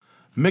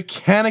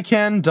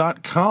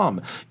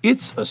Mechanican.com.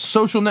 It's a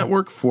social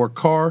network for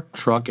car,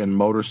 truck, and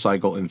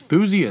motorcycle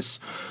enthusiasts.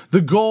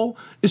 The goal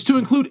is to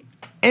include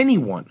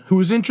anyone who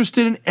is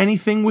interested in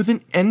anything with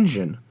an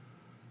engine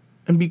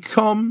and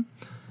become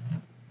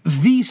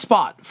the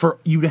spot for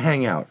you to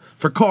hang out.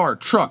 For car,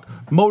 truck,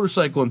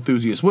 motorcycle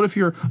enthusiasts. What if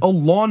you're a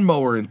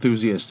lawnmower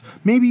enthusiast?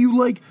 Maybe you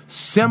like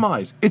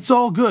semis. It's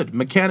all good.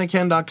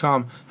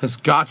 Mechanican.com has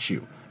got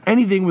you.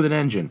 Anything with an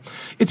engine.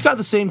 It's got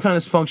the same kind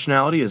of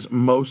functionality as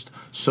most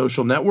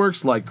social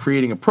networks, like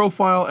creating a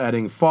profile,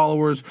 adding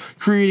followers,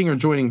 creating or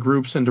joining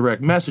groups, and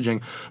direct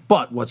messaging.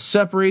 But what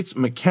separates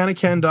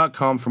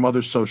Mechanican.com from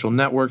other social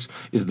networks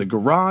is the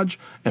garage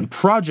and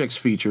projects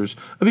features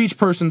of each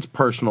person's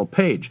personal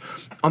page.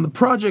 On the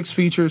projects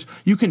features,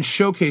 you can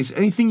showcase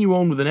anything you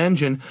own with an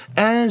engine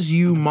as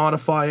you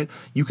modify it.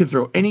 You can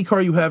throw any car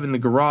you have in the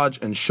garage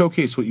and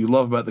showcase what you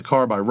love about the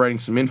car by writing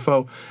some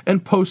info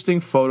and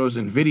posting photos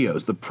and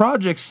videos. The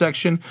projects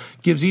section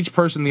gives each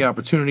person the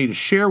opportunity to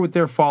share with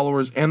their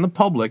followers and the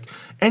public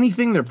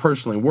anything they're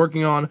personally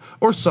working on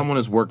or someone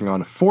is working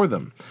on for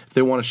them. If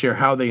they want to share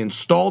how they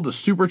installed a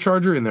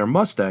supercharger in their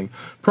Mustang,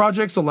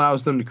 Projects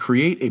allows them to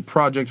create a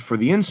project for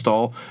the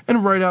install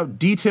and write out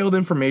detailed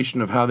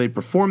information of how they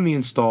perform the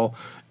install,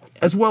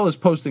 as well as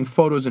posting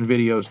photos and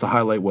videos to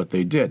highlight what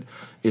they did.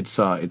 It's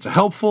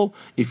helpful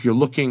if you're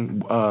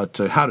looking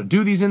to how to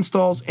do these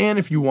installs, and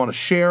if you want to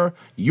share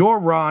your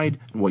ride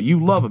and what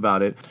you love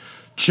about it,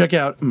 check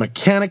out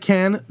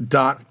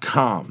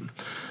Mechanican.com.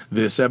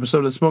 This episode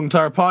of the Smoking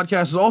Tire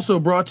Podcast is also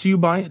brought to you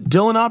by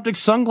Dylan Optic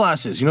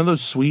Sunglasses. You know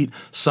those sweet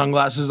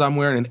sunglasses I'm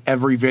wearing in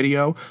every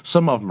video?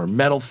 Some of them are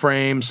metal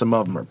frames, some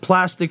of them are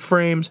plastic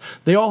frames.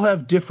 They all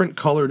have different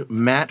colored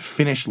matte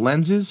finish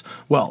lenses.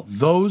 Well,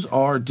 those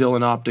are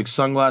Dylan Optic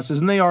Sunglasses,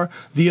 and they are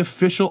the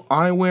official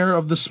eyewear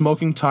of the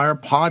Smoking Tire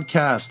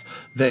Podcast.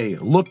 They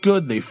look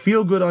good, they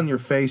feel good on your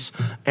face,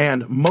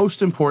 and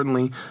most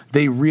importantly,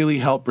 they really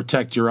help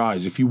protect your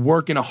eyes. If you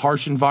work in a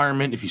harsh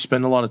environment, if you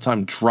spend a lot of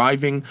time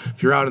driving,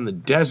 if you're out in the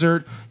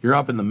desert, you're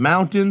up in the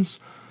mountains,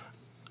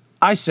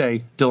 I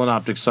say Dylan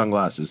Optic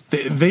Sunglasses.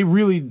 They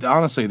really,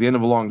 honestly, at the end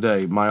of a long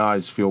day, my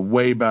eyes feel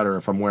way better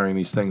if I'm wearing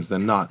these things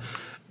than not.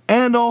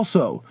 And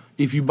also,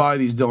 if you buy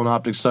these Dylan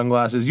Optic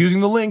Sunglasses using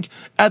the link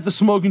at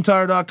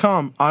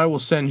thesmokingtire.com, I will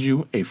send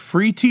you a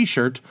free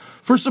t-shirt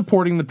for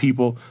supporting the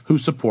people who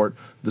support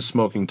the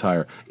Smoking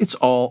Tire. It's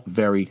all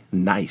very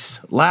nice.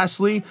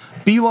 Lastly,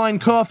 Beeline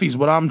Coffee is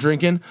what I'm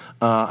drinking.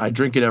 I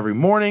drink it every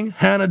morning.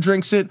 Hannah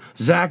drinks it.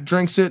 Zach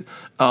drinks it.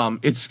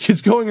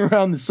 It's going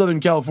around the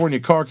Southern California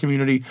car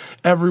community.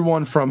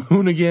 Everyone from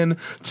Hoonigan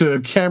to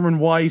Cameron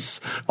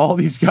Weiss, all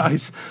these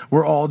guys,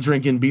 we're all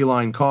drinking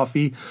Beeline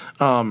Coffee.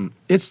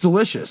 It's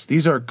delicious.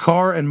 These are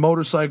car and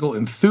motorcycle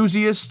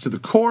enthusiasts to the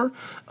core,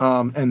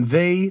 and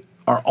they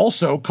are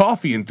also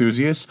coffee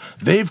enthusiasts.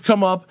 They've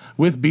come up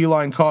with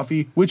Beeline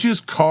Coffee, which is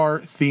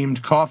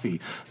car-themed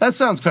coffee. That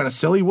sounds kind of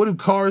silly. What do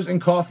cars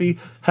and coffee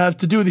have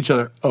to do with each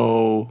other?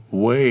 Oh,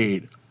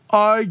 wait.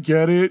 I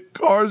get it.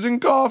 Cars and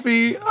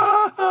coffee.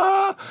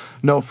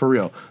 No, for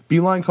real.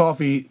 Beeline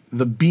Coffee,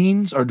 the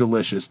beans are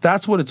delicious.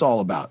 That's what it's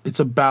all about.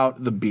 It's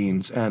about the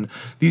beans. And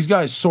these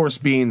guys source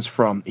beans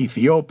from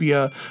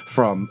Ethiopia,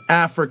 from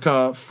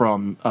Africa,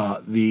 from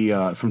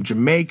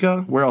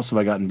Jamaica. Where else have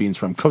I gotten beans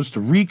from? Costa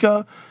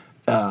Rica.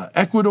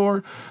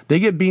 Ecuador. They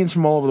get beans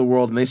from all over the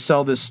world, and they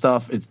sell this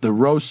stuff. The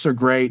roasts are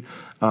great,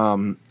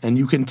 and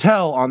you can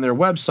tell on their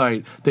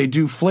website they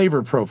do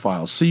flavor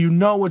profiles, so you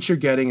know what you're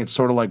getting. It's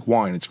sort of like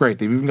wine. It's great.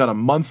 They've even got a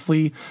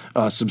monthly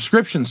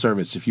subscription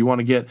service if you want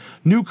to get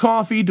new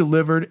coffee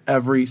delivered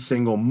every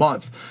single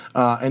month.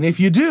 And if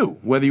you do,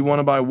 whether you want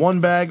to buy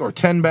 1 bag or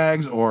 10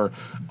 bags or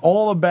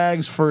all the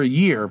bags for a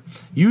year,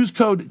 use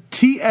code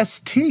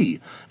TST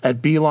at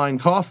Beeline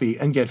Coffee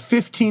and get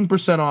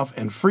 15% off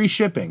and free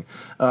shipping.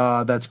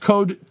 That's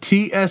code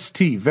TST.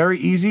 Very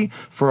easy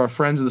for our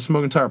friends of the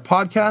Smoking Tire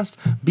Podcast.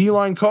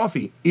 Beeline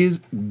Coffee is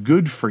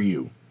good for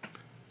you.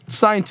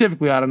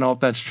 Scientifically, I don't know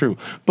if that's true,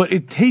 but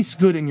it tastes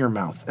good in your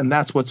mouth, and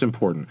that's what's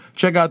important.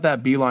 Check out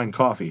that Beeline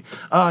Coffee.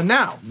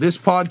 Now, this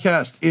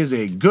podcast is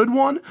a good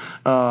one.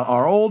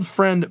 Our old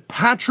friend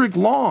Patrick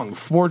Long,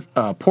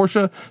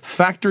 Porsche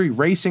factory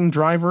racing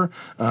driver.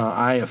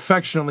 I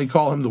affectionately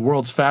call him the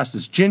world's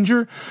fastest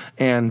ginger,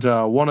 and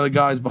one of the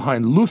guys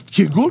behind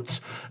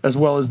Luftgegut, as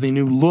well as the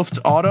new Luft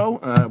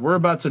Auto. We're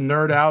about to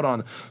nerd out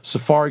on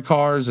safari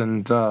cars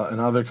and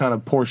other kind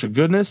of Porsche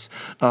goodness.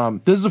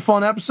 This is a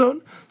fun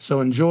episode,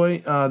 so enjoy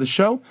the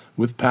show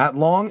with Pat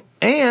Long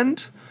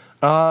and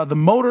the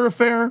Motor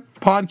Affair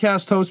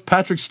podcast host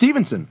Patrick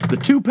Stevenson. The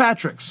two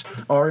Patricks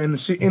are in the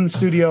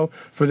studio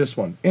for this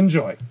one.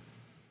 Enjoy.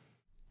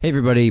 Hey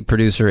everybody,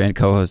 producer and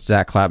co-host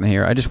Zach Clapman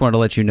here. I just wanted to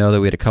let you know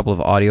that we had a couple of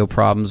audio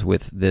problems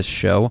with this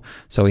show,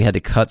 so we had to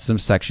cut some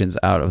sections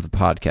out of the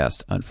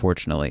podcast,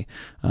 unfortunately.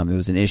 It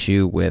was an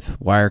issue with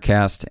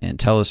Wirecast and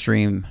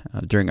Telestream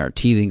during our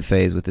teething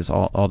phase with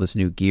all this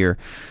new gear.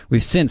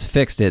 We've since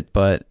fixed it,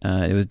 but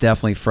it was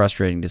definitely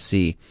frustrating to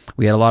see.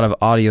 We had a lot of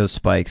audio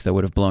spikes that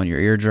would have blown your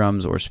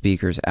eardrums or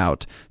speakers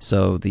out,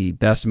 so the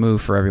best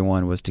move for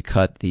everyone was to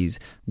cut these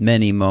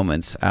many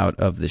moments out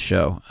of the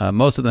show.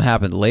 Most of them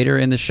happened later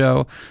in the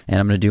show, and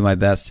I'm going to do my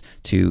best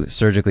to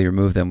surgically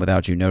remove them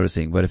without you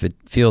noticing. But if it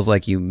feels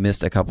like you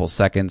missed a couple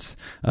seconds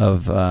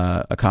of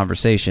a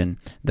conversation,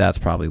 that's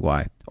probably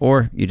why.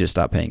 Or you just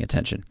stopped paying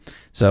attention.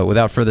 So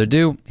without further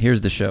ado,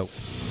 here's the show.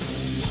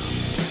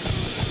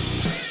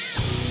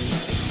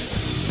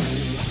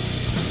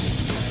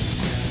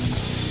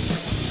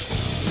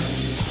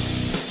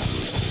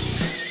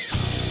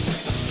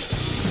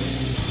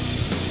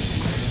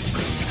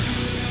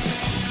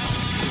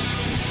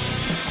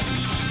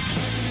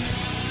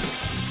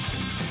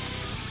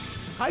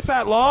 Hi,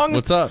 Pat Long.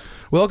 What's up?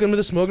 Welcome to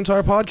the Smoking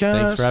Tire Podcast.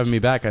 Thanks for having me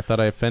back. I thought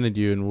I offended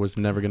you and was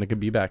never going to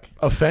be back.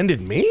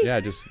 Offended me? Yeah,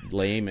 just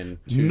lame and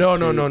too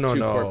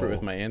corporate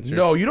with my answers.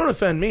 No, you don't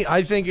offend me.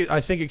 I think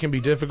it can be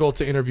difficult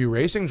to interview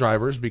racing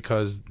drivers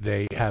because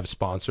they have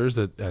sponsors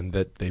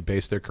that they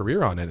base their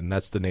career on it, and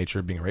that's the nature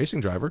of being a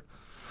racing driver.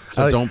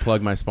 So don't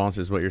plug my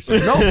sponsors. What you're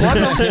saying? No,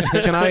 plug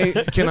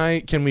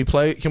them.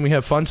 Can we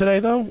have fun today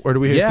though, or do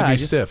we have to be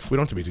stiff? We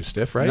don't have to be too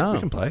stiff, right? No. We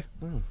can play.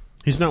 No.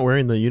 He's not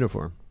wearing the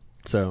uniform.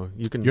 So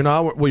you can. You're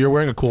not. Well, you're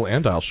wearing a cool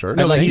Andile shirt.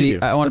 I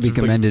want to be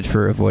commended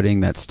for avoiding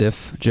that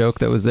stiff joke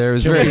that was there. It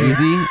was very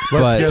easy,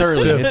 but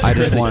I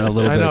just wanted a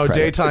little bit. I know, of credit.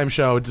 daytime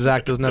show.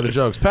 Zach doesn't have the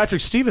jokes.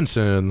 Patrick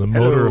Stevenson, the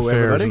motor affairs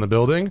everybody. in the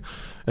building,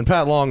 and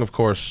Pat Long, of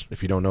course.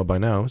 If you don't know by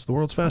now, is the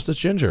world's fastest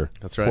ginger.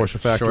 That's right. Porsche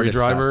factory Shortest,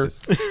 driver.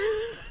 fastest.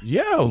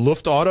 Yeah,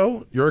 Luft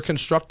Auto. You're a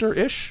constructor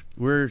ish.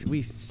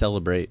 We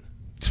celebrate.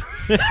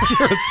 You're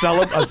a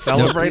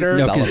celebrator.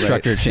 No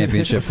constructor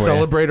championship for you.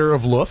 Celebrator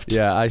of Luft.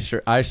 Yeah,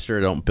 I sure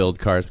don't build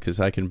cars because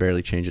I can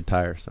barely change a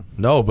tire. So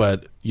No,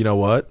 but you know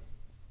what?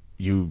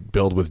 You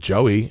build with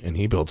Joey, and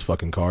he builds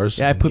fucking cars.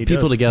 yeah, I put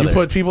people together. You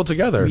put people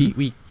together.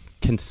 we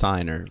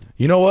consign or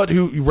You know what?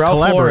 Ralph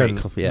Lauren,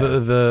 Collaborate. Yeah.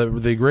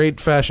 the great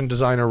fashion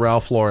designer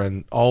Ralph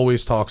Lauren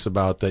always talks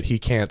about that he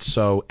can't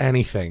sew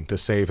anything to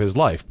save his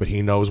life, but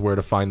he knows where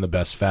to find the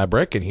best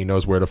fabric, and he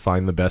knows where to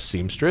find the best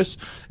seamstress,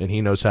 and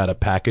he knows how to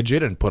package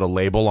it and put a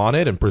label on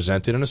it and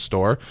present it in a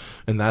store,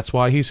 and that's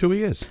why he's who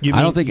he is.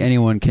 I don't think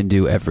anyone can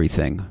do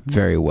everything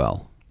very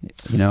well.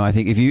 You know, I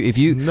think if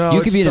you No,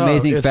 could be it's an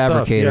amazing tough. It's tough,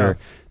 fabricator,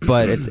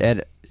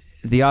 but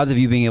the odds of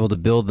you being able to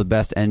build the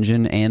best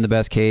engine and the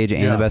best cage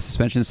and the best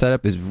suspension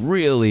setup is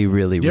really,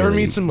 really, You ever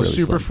really, meet some really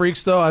super slim.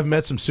 freaks, though? I've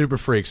met some super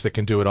freaks that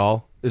can do it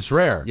all. It's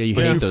rare. Yeah, you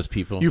But hate those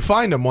people. You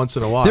find them once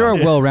in a while. There are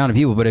well-rounded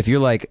people, but if you're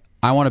like,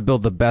 I want to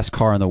build the best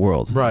car in the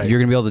world, Right. you're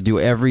going to be able to do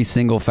every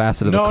single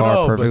facet of the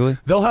car perfectly.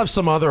 But they'll have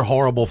some other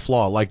horrible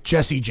flaw, like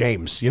Jesse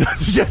James. You know,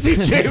 Jesse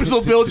James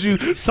will build you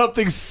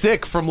something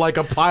sick from like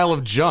a pile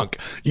of junk.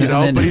 You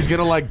know, then- but he's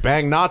gonna like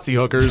bang Nazi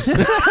hookers,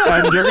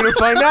 and you're gonna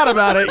find out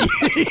about it.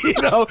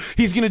 You know,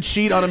 he's gonna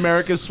cheat on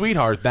America's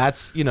sweetheart.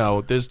 That's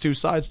there's two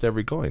sides to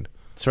every coin.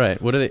 That's right.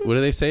 What do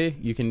they say?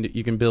 You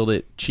can build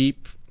it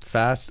cheap,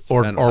 fast,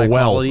 Or and well. high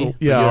quality, but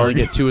Yeah, you or- only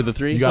get two of the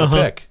three. You got to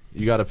pick.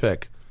 You got to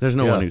pick. There's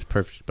no Yeah. one who's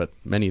perfect, but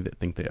many that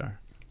think they are.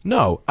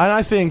 No, and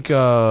I think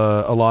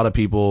a lot of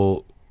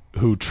people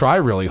who try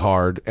really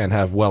hard and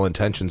have well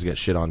intentions get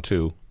shit on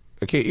too.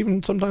 Okay,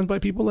 even sometimes by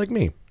people like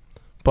me.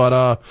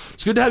 But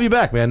it's good to have you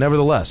back, man.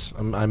 Nevertheless,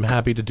 I'm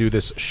happy to do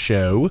this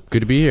show. Good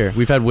to be here.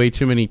 We've had way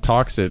too many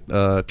talks at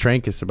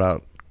Trancas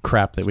about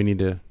crap that we need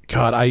to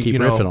God, keep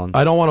riffing on.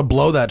 I don't want to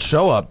blow that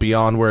show up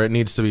beyond where it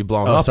needs to be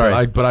blown up.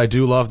 sorry. But I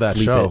do love that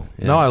Bleep show.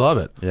 it, yeah. No, I love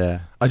it. Yeah.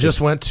 I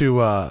just went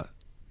to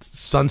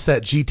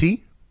Sunset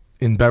GT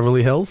in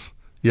Beverly Hills.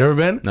 You ever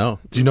been? No.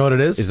 Do you know what it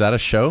is? Is that a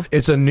show?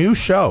 It's a new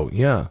show,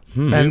 yeah.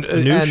 And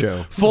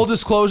show. Full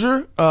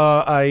disclosure,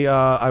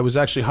 I was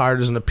actually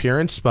hired as an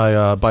appearance by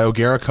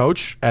O'Gara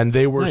Coach, and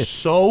they were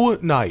so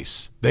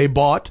nice. They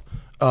bought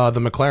the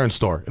McLaren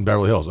store in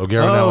Beverly Hills.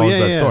 O'Gara now owns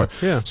that store.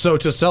 Yeah. So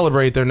to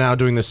celebrate, they're now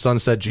doing this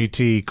Sunset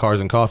GT Cars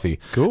and Coffee.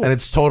 Cool. And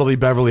it's totally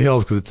Beverly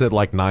Hills because it's at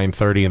like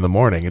 9:30 in the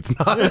morning. It's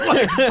not at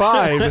like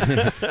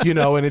 5,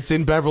 and it's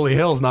in Beverly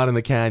Hills, not in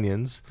the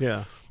canyons.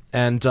 Yeah.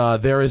 And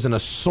there is an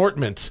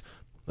assortment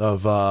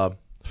of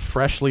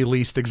freshly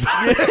leased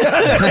exotic.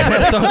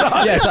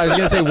 Yes, I was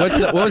gonna say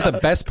what was the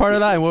best part of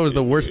that, and what was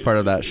the worst part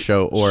of that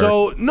show? Or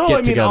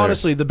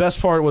Honestly, the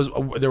best part was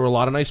there were a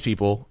lot of nice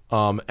people,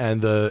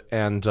 and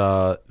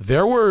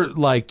there were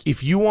like,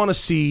 if you want to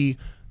see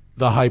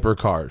the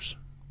hypercars,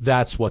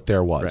 that's what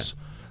there was. Right.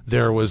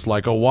 There was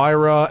like a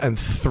Wyra and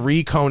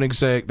 3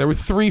 Koenigsegg. There were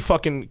 3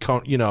 fucking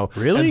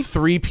Really? and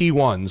 3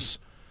 P1s.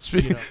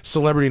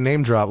 Celebrity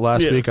name drop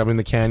last week. I'm in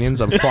the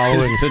canyons. I'm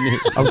following.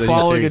 I'm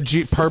following a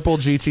purple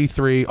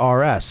GT3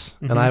 RS,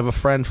 and I have a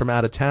friend from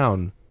out of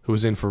town who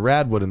was in for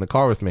Radwood in the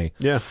car with me.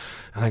 Yeah.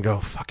 And I go,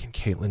 fucking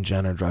Caitlyn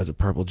Jenner drives a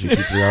purple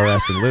GT3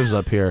 RS and lives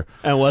up here.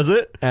 And was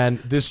it? And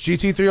this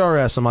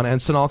GT3 RS, I'm on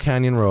Encinal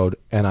Canyon Road,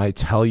 and I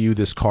tell you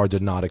this car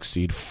did not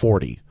exceed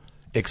 40.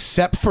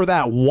 Except for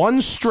that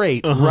one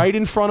straight right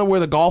in front of where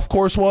the golf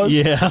course was.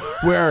 Yeah.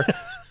 Where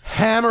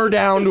hammer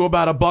down to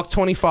about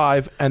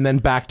 $125 and then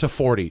back to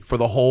 40 for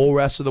the whole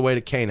rest of the way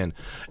to Canaan.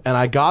 And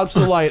I got up to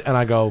the light and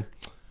I go,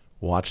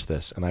 watch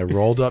this. And I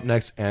rolled up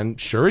next, and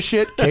sure as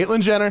shit,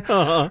 Caitlyn Jenner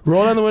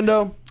rolled down the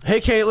window. Hey,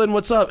 Caitlyn,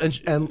 what's up?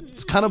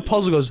 And kind of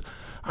puzzled goes,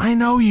 I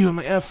know you. I'm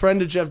like, a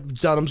friend of Jeff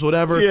Dunham's,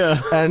 whatever. Yeah.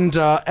 And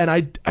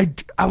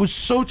I was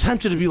so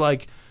tempted to be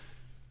like,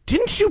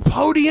 didn't you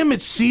podium at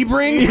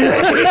Sebring?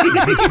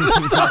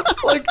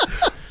 Like,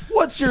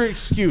 what's your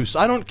excuse?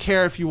 I don't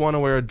care if you want to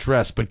wear a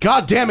dress, but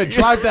God damn it,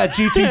 drive that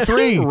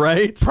GT3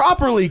 Right.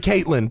 properly,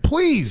 Caitlyn,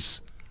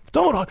 please.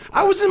 Don't.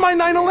 I was in my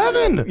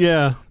 911.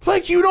 Yeah.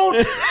 Like, you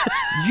don't.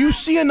 You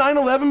see a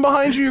 911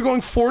 behind you. You're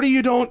going 40.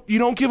 You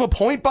don't give a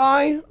point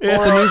by. It's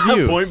the new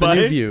view. Point It's the by.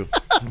 new view.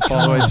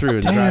 All the way through.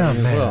 And Damn,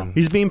 driving as well. man.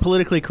 He's being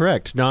politically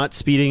correct, not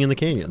speeding in the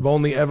canyons. I've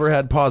only ever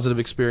had positive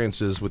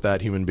experiences with that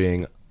human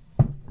being.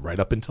 Right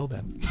up until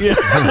then. Yeah.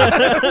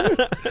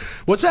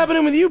 What's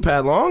happening with you,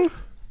 Pat Long?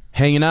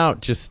 Hanging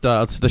out, just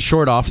it's the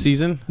short off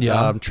season.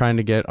 Yeah. Trying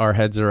to get our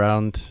heads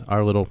around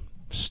our little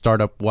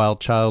startup wild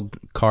child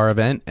car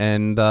event,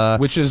 and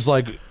Which is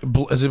like,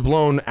 is it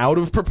blown out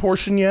of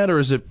proportion yet, or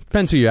is it?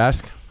 depends who you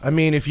ask. I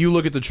mean, if you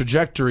look at the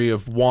trajectory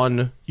of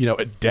one,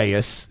 a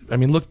Deus. I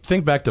mean,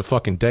 think back to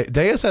fucking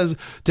Deus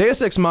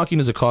Ex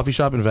Machina is a coffee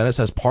shop in Venice,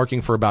 has parking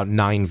for about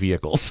 9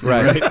 vehicles.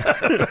 Right.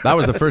 That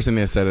was the first thing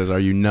they said is, are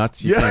you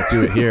nuts? You can't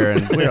do it here.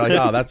 And we were like,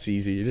 oh, that's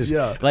easy. You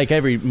just, like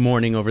every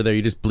morning over there,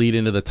 you just bleed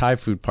into the Thai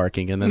food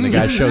parking, and then the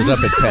guy shows up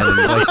at 10 and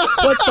he's like,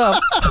 what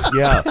the?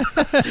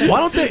 Yeah. Why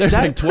don't they? There's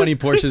like 20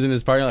 Porsches in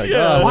his parking lot. Like,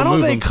 Yeah. oh, Why don't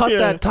move they them. cut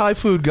that Thai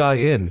food guy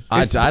in?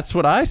 That's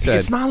what I said.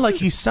 It's not like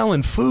he's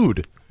selling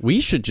food. We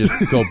should just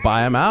go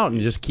buy him out and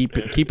just keep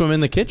him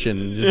in the kitchen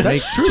and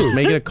just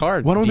make it a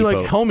card. Why don't we be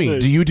like, homie,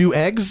 do you do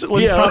eggs? He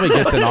probably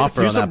gets an offer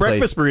Do on some that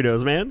breakfast place.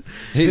 burritos, man.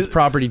 His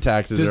property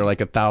taxes are like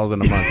 $1,000 a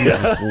month.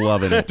 He's just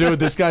loving it. Dude,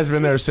 this guy's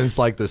been there since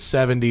like the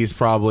 70s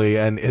probably,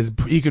 and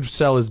he could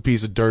sell his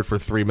piece of dirt for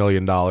 $3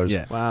 million.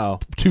 Yeah. Wow.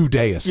 2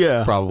 days,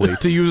 Yeah. probably,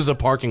 to use as a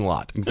parking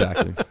lot.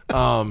 Exactly.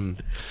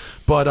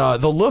 But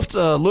the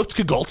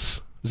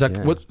Luftgegolts, is that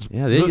what?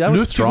 Yeah, that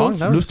was strong.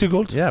 That was,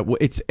 Luftgegolts? yeah,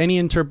 it's any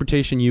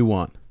interpretation you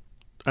want.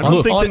 I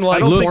don't think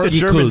the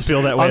Germans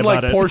feel that way Unlike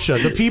about it.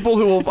 Porsche, the people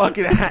who will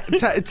fucking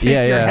take your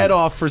head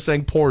off for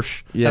saying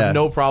Porsche have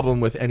no problem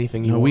with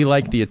anything you want. We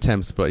like the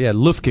attempts, but yeah,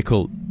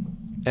 Luftgekühlt.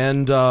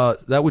 And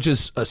that which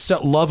is a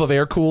love of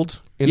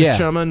air-cooled in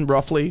German,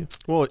 roughly.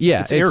 Well,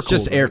 Yeah, it's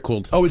just air-cooled.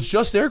 air-cooled. Oh, it's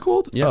just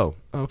air-cooled? Yeah. Oh,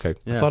 okay. I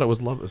Yeah. thought it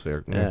was love of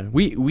air. Yeah,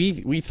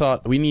 we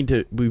thought we need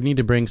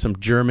to bring some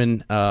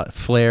German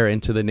flair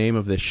into the name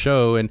of this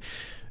show, and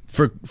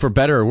for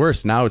better or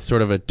worse, now it's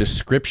sort of a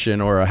description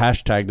or a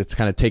hashtag that's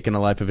kind of taken a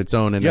life of its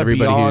own, and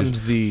everybody beyond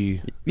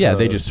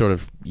they just sort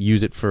of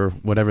use it for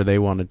whatever they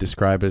want to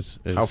describe as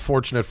How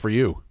fortunate for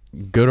you.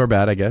 good or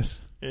bad, I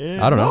guess.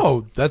 Yeah. I don't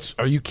know. No,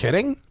 are you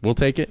kidding? We'll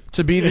take it.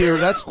 To be there,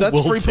 that's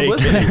We'll free take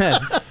publicity.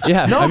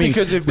 Yeah, No, I mean,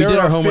 because if we did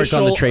they're our homework on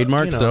the official,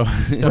 trademark, you know, so Right, I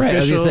was gonna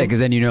official- say because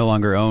then you no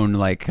longer own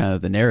like kind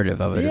of the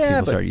narrative of it if Yeah, people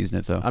but- start using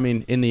it. So I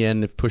mean, in the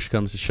end, if push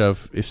comes to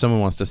shove, if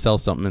someone wants to sell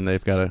something, then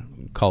they've got to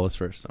call us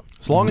first. So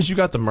As long as you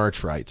got the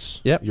merch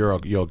rights, Yep. you're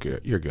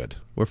good.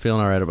 we're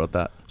feeling all right about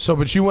that. So,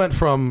 but you went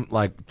from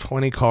like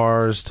 20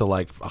 cars to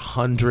like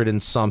 100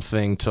 and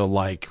something to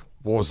like,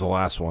 what was the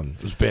last one?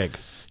 It was big.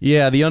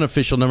 Yeah, the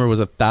unofficial number was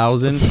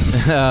 1,000,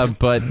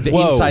 but the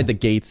Whoa. inside the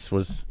gates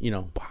was,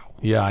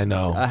 Yeah, I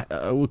know.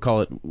 I would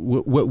call it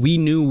what we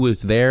knew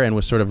was there and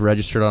was sort of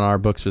registered on our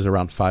books was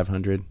around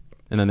 500.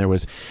 And then there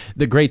was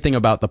the great thing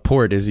about the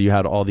port is you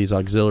had all these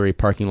auxiliary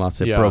parking lots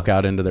that broke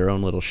out into their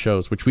own little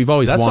shows, which we've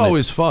always That's wanted.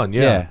 always fun.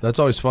 Yeah, that's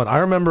always fun. I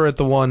remember at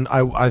the one,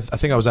 I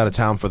think I was out of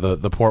town for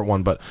the port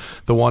one, but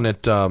the one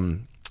at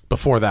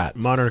before that.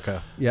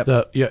 Monarcha. Yep.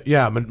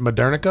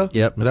 Modernica.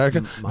 Yep.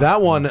 Modernica.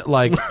 That one,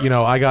 like,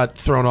 I got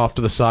thrown off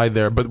to the side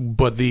there,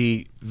 but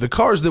the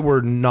cars that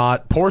were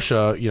not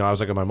Porsche, I was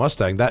like in my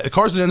Mustang. The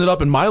cars that ended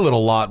up in my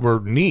little lot were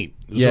neat.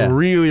 It was some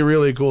really,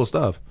 really cool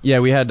stuff. Yeah,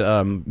 we had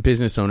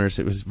business owners.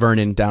 It was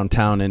Vernon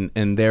downtown,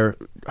 and they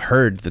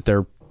heard that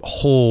their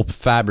whole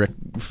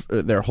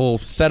their whole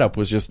setup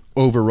was just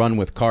overrun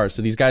with cars.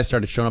 So these guys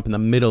started showing up in the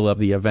middle of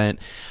the event,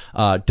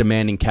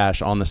 demanding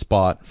cash on the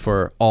spot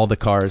for all the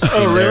cars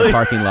in their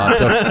parking lot.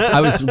 So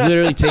I was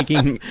literally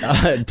taking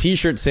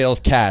T-shirt sales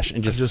cash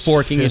and just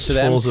forking it to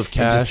them, fistfuls of and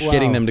just cash.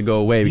 getting them to go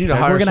away. You need Because to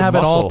hire we're gonna some have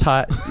it all muscle.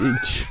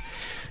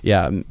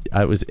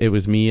 it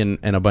was me and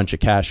a bunch of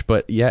cash.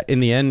 But yeah, in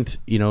the end,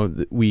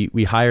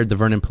 we hired the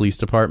Vernon Police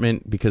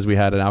Department because we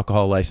had an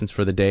alcohol license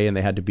for the day, and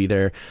they had to be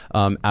there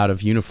out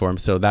of uniform.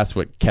 So that's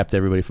what kept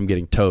everybody from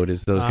getting towed.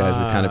 Is those guys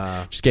were kind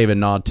of just gave a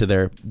nod to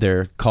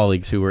their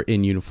colleagues who were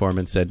in uniform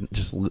and said,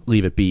 just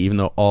leave it be, even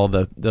though all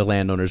the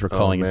landowners were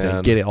calling and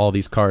saying, get all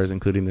these cars,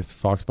 including this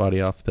Fox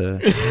body, off the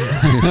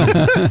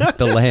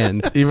the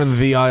land. Even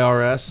the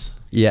IRS.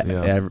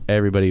 Yeah.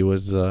 Everybody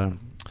was. Well,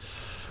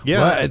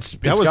 it's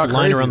that was got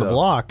line crazy, around though. the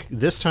block.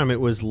 This time it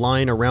was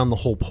line around the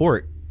whole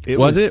port. It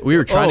was. We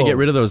were trying to get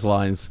rid of those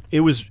lines.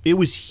 It was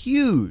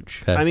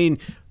huge. Okay. I mean,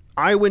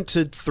 I went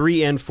to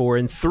 3 and 4,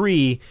 and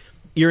 3,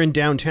 you're in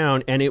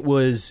downtown, and it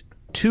was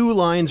 2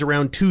 lines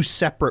around 2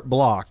 separate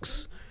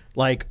blocks,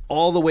 like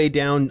all the way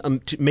down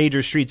to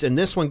major streets. And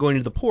this one going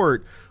to the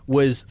port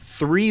was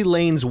 3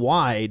 lanes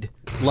wide,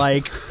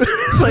 like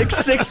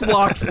 6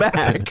 blocks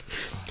back.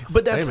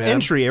 But that's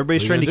entry.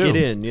 Everybody's trying to get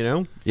in,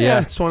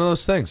 Yeah, it's one of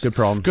those things. Good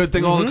problem. Good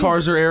thing all the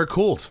cars are air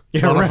cooled.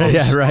 Yeah, right.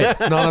 Yeah, right.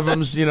 None of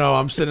them's,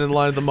 I'm sitting in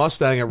line at the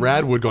Mustang at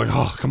Radwood going,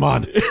 oh, come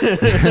on.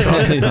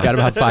 You got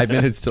about 5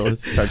 minutes till it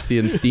starts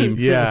seeing steam.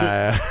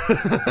 Yeah.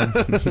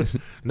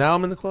 Now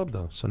I'm in the club,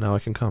 though, so now I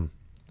can come.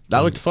 That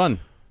looked fun.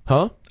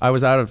 Huh? You're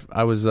Radwood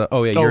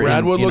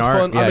in looked our,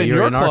 fun. Yeah, I'm in you're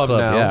your in our club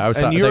now. Yeah,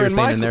 and you're in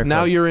my their club. Now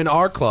club. you're in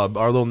our club,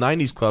 our little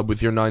 90s club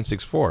with your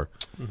 964.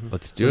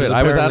 Let's do Which it. is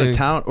I was out of apparently-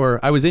 town, or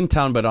I was in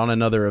town, but on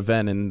another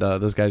event, and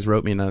those guys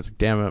wrote me, and I was like,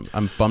 damn,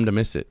 I'm bummed to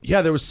miss it.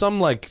 Yeah, there was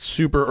some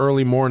super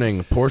early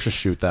morning Porsche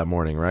shoot that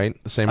morning,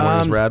 right? The same morning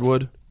as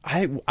Radwood?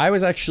 I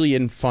was actually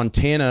in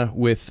Fontana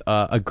with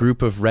a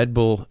group of Red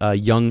Bull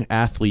young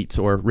athletes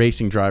or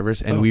racing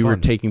drivers, and we were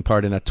taking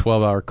part in a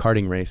 12-hour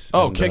karting race.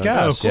 Oh, and, kick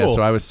ass. Yeah, cool.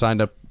 so I was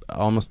signed up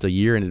almost a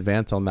year in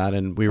advance on that,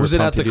 and we were Was it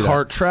pumped at to the do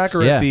kart that. track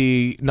or Yeah. at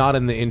the not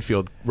in the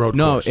infield road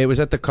No, course? it was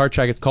at the kart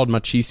track. It's called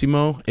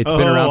Machisimo. It's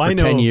been Oh, around I for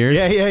 10 know. years.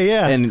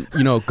 Yeah. And,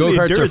 go-karts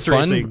are endurance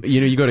fun. racing.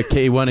 You go to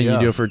K1 and Yeah. you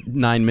do it for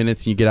 9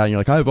 minutes, and you get out and you're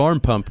like, I have arm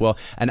pump. Well,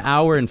 an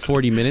hour and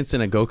 40 minutes in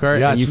a go-kart,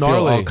 Yeah, and you it's feel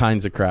gnarly. all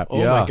kinds of crap. Oh,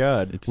 Yeah. my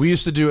God. It's, We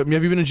used to do it.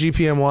 Have you been to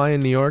GPMY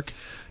in New York?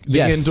 The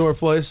Yes. indoor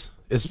place?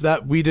 It's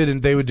that we did,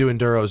 and they would do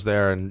enduros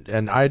there,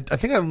 and I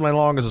think my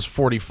longest was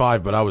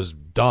 45, but I was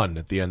done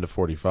at the end of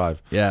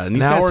 45. Yeah, and An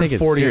these guys hour take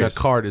and it 40 serious. in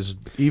a cart is,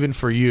 even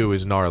for you,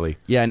 is gnarly.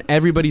 Yeah, and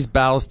everybody's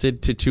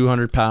ballasted to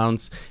 200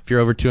 pounds. If you're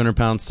over 200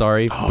 pounds,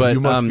 sorry. Oh, but you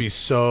must be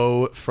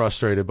so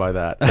frustrated by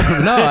that.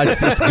 no,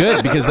 it's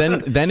good because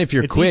then if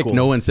you're It's quick, equal.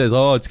 no one says,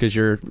 "Oh, it's because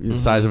you're the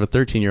size of a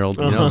 13-year-old."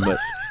 But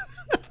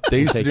They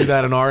used to do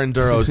that in our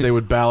enduros. They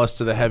would ballast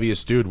to the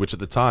heaviest dude, which at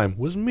the time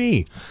was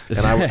me, and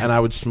I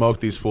would smoke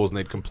these fools, and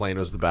they'd complain it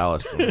was the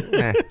ballast.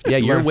 yeah,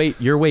 your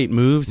weight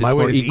moves. It's My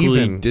more weight is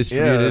equally even.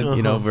 distributed,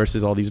 Yeah.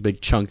 versus all these big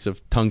chunks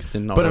of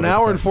tungsten. all But an over the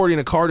hour place. and 40 in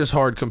a cart is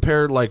hard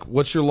compared.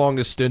 What's your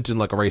longest stint in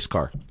a race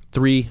car?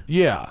 3.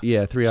 Yeah,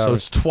 Yeah, 3 So hours.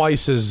 it's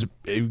twice as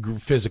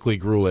physically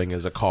grueling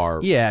as a car.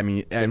 Yeah, I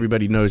mean,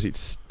 everybody knows it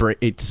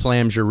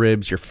slams your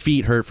ribs, your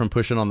feet hurt from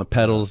pushing on the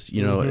pedals,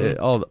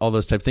 all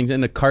those type of things.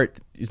 And the cart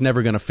is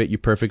never going to fit you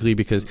perfectly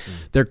because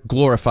they're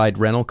glorified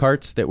rental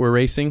carts that we're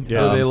racing.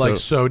 Yeah. Are they like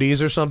so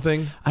Sodies or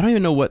something? I don't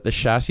even know what the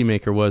chassis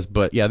maker was,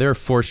 but yeah, they're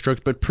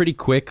 4-strokes, but pretty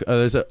quick.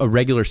 There's a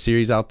regular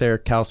series out there,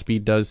 Cal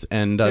Speed does,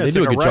 and they it's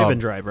do like a a good Rive job.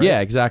 and drive, right?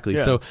 Yeah, exactly.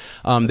 Yeah. So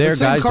The they're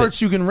same guys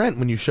carts you can rent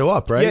when you show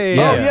up, right? Yeah,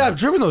 Oh yeah. yeah, I've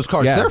driven those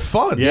carts. Yeah. They're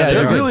fun. Yeah,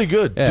 they're they're really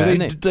good. Yeah, Do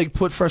and they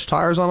put fresh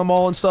tires on them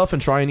all and stuff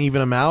and try and even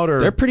them out? Or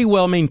They're pretty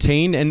well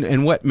maintained,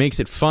 and what makes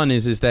it fun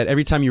is that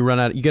every time you run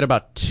out, you get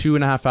about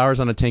 2.5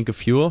 hours on a tank of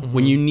fuel.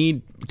 When you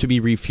need to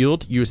be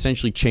refueled, you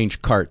essentially change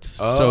carts,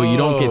 so you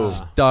don't get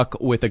stuck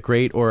with a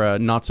great or a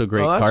not so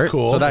great Oh, that's cart.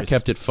 cool. So that Nice.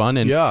 kept it fun,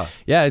 and Yeah.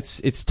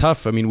 it's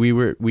tough. I mean, we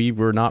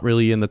were not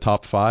really in the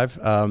top 5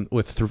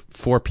 with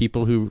 4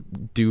 people who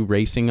do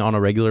racing on a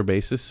regular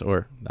basis,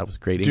 or that was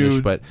great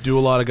English, but do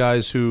a lot of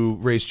guys who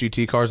race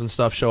GT cars and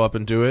stuff show up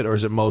and do it, or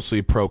is it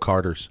mostly pro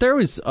karters? there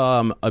was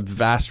a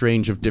vast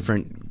range of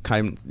different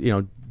kinds.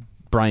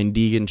 Brian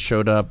Deegan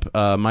showed up.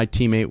 My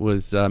teammate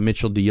was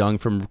Mitchell DeYoung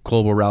from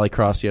Global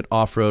Rallycross. He had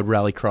off-road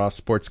rallycross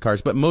sports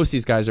cars, but most of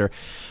these guys are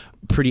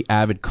pretty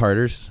avid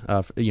karters.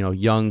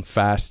 Young,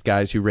 fast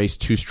guys who race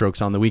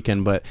 2-strokes on the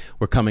weekend, but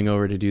we're coming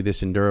over to do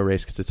this enduro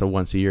race because it's a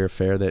once-a-year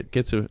affair that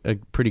gets a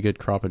pretty good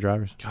crop of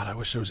drivers. God, I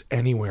wish there was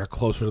anywhere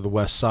closer to the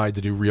west side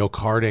to do real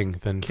karting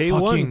than K1.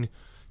 fucking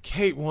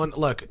K1.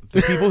 Look,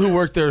 the people who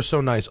work there are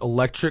so nice.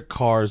 Electric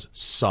cars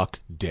suck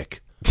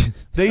dick.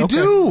 They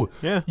do.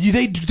 Yeah.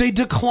 They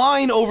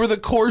decline over the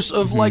course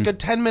of like a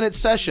 10-minute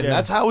session. Yeah.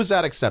 That's how is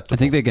that acceptable? I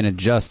think they can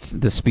adjust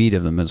the speed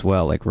of them as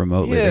well, like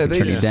remotely. yeah, they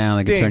can turn you down,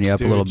 they can turn you up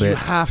dude. a little You bit.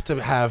 have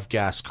to have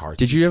gas carts.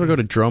 Did you ever go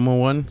to Dromo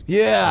one?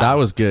 Yeah. That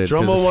was good. Dromo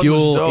Because one the was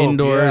fuel dope,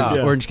 indoors,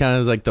 yeah. Orange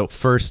County is like the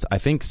first, I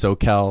think,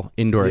 SoCal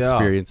indoor Yeah.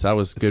 experience. That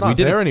was It's good. not we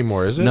did there it-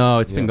 anymore, is it? No,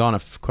 it's been Yeah. gone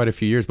quite a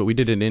few years, but we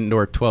did an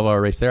indoor 12-hour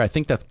race there. I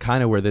think that's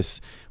kind of where this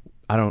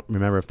I don't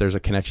remember if there's a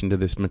connection to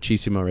this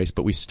Muchísimo race,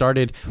 but we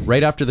started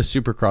right after the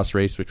Supercross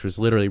race, which was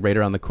literally right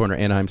around the corner,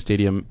 Anaheim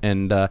Stadium,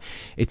 and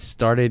it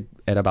started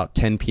at about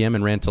 10 p.m.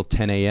 and ran till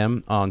 10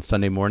 a.m. on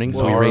Sunday morning.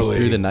 So we raced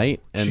through the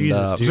night. And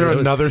Jesus, Is there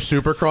another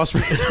Supercross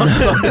race on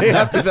Sunday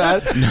after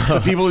that?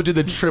 The people who did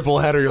the triple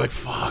header, you're like,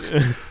 fuck.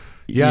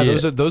 Yeah,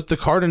 those the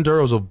kart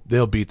enduros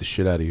they'll beat the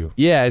shit out of you.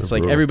 Yeah, it's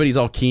like everybody's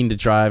all keen to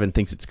drive and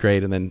thinks it's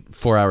great, and then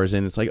 4 hours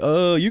in, it's like,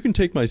 oh, you can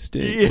take my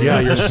stint. Yeah,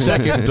 your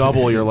second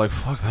double, you're like,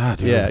 fuck that,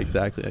 dude. Yeah,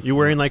 exactly. You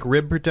wearing like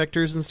rib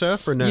protectors and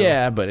stuff, or no?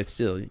 Yeah, but it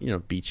still,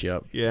 beats you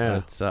up. Yeah.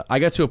 It's, I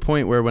got to a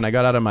point where when I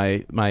got out of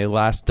my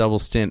last double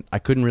stint, I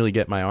couldn't really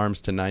get my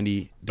arms to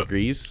 90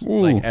 degrees.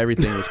 Ooh. Like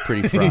everything was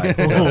pretty fried.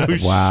 So,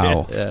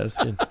 Wow. yeah, it was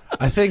good.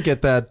 I think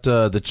at that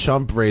the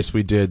Chump race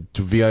we did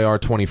to VIR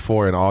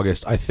 24 in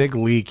August, I think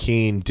Lee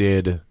Keen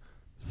did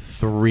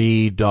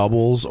 3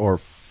 doubles or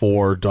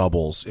 4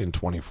 doubles in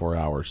 24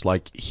 hours.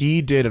 Like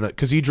he did,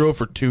 because he drove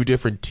for 2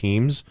 different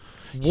teams.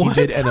 What?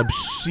 He did an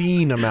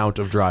obscene amount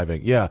of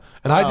driving. Yeah,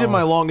 and I did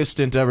my longest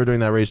stint ever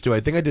during that race too. I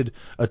think I did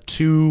a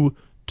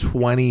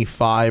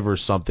 2:25 or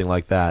something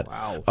like that.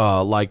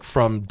 Wow. Like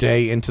from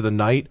day into the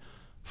night.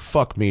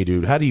 Fuck me,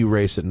 dude. How do you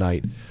race at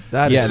night?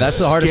 That's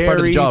the hardest part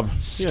of the job.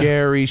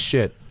 Scary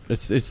shit.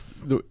 It's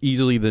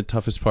easily the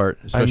toughest part.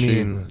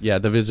 Especially,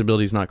 the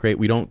visibility is not great.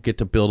 We don't get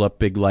to build up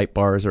big light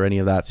bars or any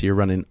of that. So you're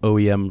running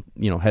OEM,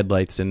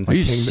 headlights and. Are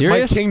you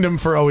serious? My kingdom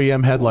for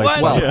OEM headlights.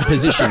 What? Well,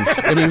 positions.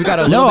 I mean, we got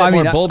a little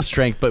bit more bulb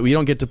strength, but we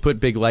don't get to put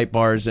big light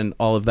bars and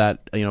all of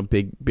that.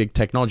 Big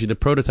technology. The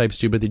prototypes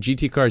do, but the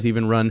GT cars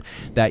even run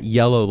that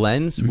yellow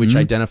lens, which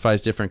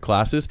identifies different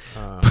classes.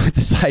 But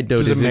the side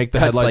note is make it the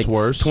cuts headlights like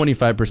worse?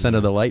 25%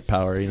 of the light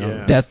power.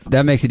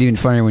 That makes it even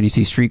funnier when you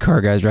see street car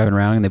guys driving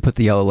around and they put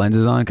the yellow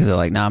lenses on because they're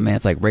like, nah, man,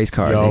 it's like race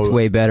cars. It's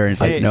way better. And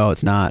it's like, no,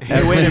 it's not.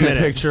 Hey, wait a minute.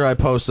 Picture I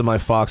posted my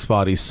Fox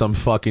body, some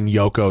fucking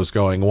Yoko's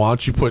going, why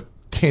don't you put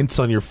tints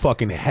on your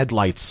fucking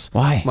headlights?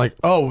 Why? Like,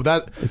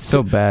 It's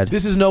so bad.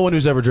 This is no one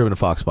who's ever driven a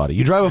Fox body.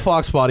 You drive a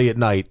Fox body at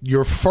night,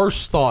 your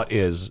first thought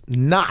is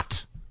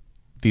not,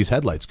 these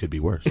headlights could be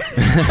worse.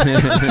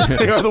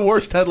 They are the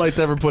worst headlights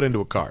ever put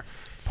into a car,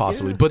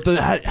 possibly. But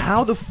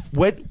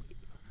what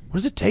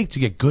does it take to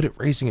get good at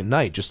racing at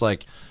night? Just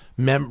like,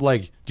 do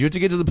you have to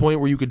get to the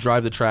point where you could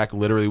drive the track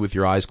literally with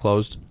your eyes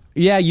closed?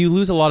 Yeah, you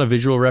lose a lot of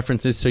visual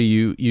references, so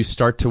you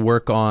start to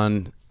work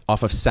off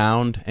of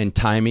sound and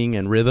timing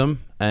and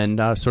rhythm and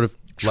sort of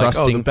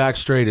trusting. The back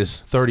straight is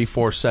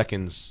 34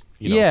 seconds.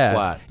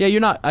 Flat. Yeah, you're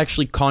not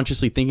actually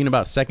consciously thinking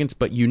about seconds,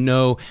 but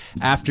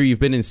after you've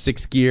been in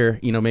 6th gear,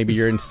 maybe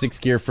you're in 6th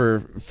gear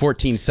for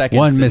 14 seconds.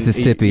 1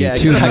 Mississippi,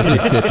 2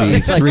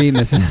 Mississippis, 3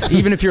 Mississippi.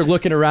 Even if you're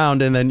looking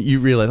around and then you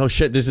realize, oh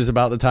shit, this is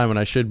about the time when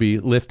I should be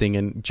lifting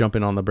and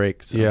jumping on the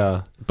brakes. So.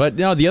 Yeah. But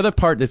the other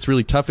part that's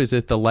really tough is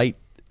that the light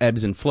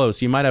ebbs and flows.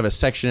 So you might have a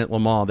section at Le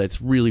Mans that's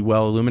really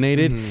well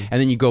illuminated, and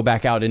then you go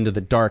back out into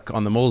the dark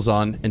on the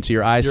Mulsanne, and so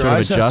your eyes sort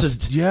of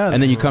adjust.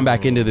 And then you come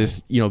back into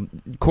this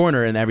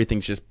corner, and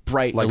everything's just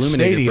bright, like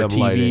illuminated for TV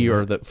lighting.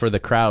 or for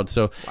the crowd.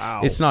 So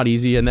it's not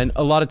easy. And then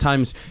a lot of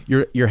times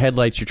your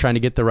headlights, you're trying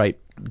to get the right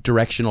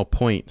directional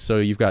point. So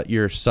you've got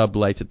your sub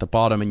lights at the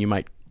bottom, and you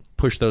might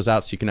push those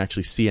out so you can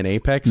actually see an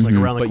apex, like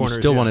around the but corners,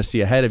 you still want to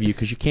see ahead of you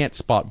because you can't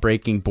spot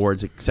braking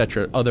boards,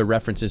 etc., other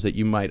references that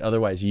you might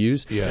otherwise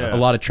use. A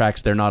lot of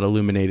tracks, they're not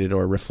illuminated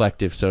or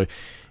reflective, so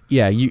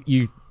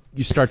you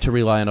start to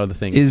rely on other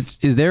things.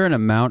 Is there an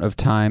amount of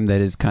time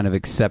that is kind of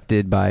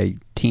accepted by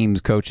teams,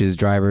 coaches,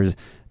 drivers,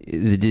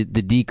 the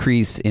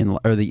decrease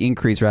or the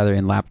increase rather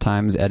in lap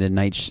times at a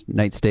night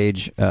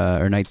stage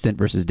or night stint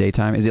versus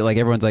daytime? Is it like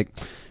everyone's like,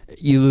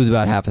 you lose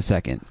about half a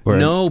second?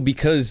 No,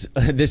 because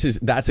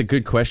that's a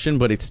good question,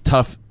 but it's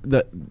tough.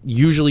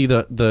 Usually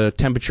the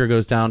temperature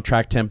goes down,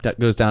 track temp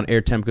goes down,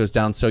 air temp goes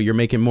down, so you're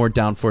making more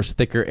downforce,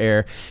 thicker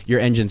air, your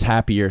engine's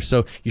happier,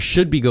 so you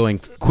should be going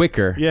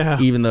quicker,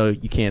 even though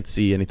you can't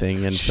see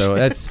anything. And so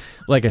that's,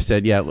 like I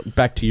said,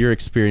 back to your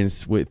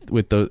experience with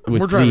we're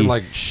driving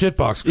like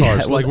shitbox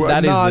cars. Well,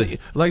 that is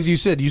like you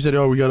said,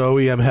 oh, we got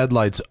OEM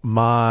headlights.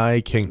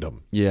 My kingdom.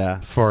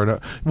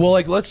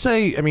 Let's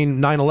say,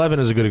 911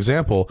 is a good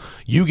example.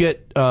 You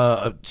get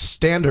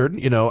standard,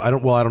 I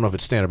don't know if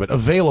it's standard, but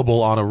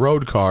available on a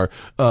road car,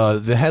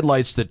 the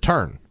headlights that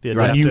turn.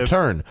 When you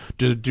turn,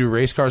 do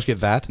race cars get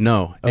that?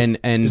 No, and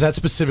is that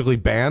specifically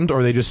banned,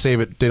 or they just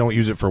save it? They don't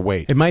use it for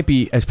weight.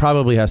 It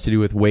probably has to do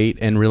with weight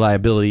and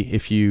reliability.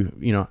 If you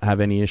have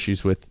any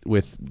issues with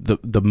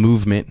the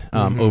movement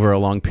over a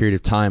long period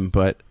of time,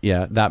 but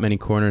that many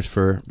corners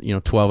for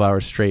 12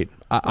 hours straight.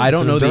 I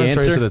don't know the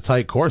answer. Race at a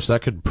tight course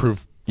that could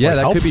prove.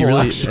 That could be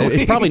really. Actually.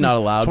 It's probably not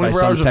allowed by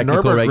some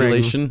technical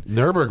regulation.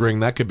 Nürburgring,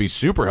 that could be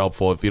super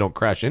helpful if you don't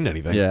crash into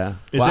anything. Yeah.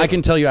 I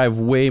can tell you, I have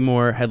way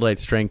more headlight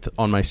strength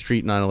on my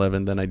street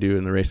 911 than I do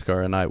in the race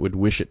car, and I would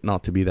wish it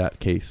not to be that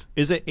case.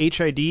 Is it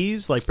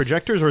HIDs like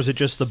projectors, or is it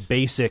just the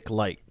basic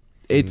light?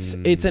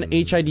 It's an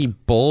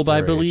HID bulb, I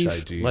They're believe.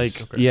 HIDs.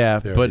 Like Okay. yeah,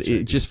 They're but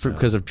HIDs, just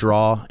because of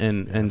draw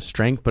and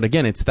strength. But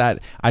again, it's that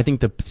I think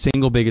the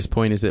single biggest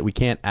point is that we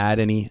can't add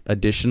any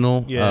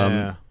additional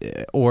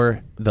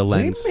or the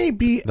lens. They may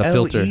be the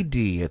filter.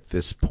 LED at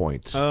this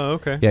point. Oh,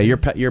 okay. Yeah,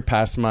 you're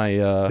past my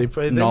They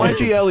might knowledge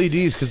be of-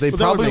 LEDs because they Well,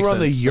 that would probably make run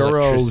the sense.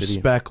 Euro Electricity.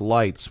 spec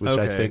lights, which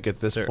I Okay. think at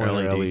this They're point are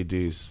LED.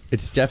 LEDs.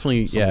 It's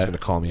definitely Someone's gonna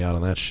call me out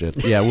on that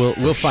shit. Yeah,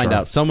 we'll find Sure.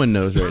 out. Someone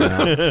knows right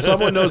now.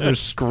 Someone knows they're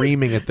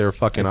screaming at their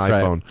fucking That's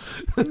right.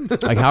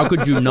 iPhone. Like, how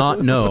could you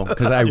not know?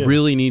 Because I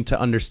really need to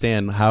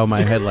understand how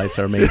my headlights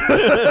are made.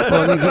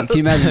 Well, I mean, can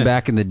you imagine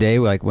back in the day,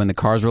 like when the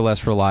cars were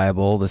less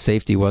reliable, the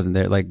safety wasn't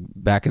there, like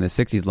back in the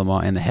 60s, Le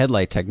Mans, and the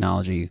headlight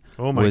technology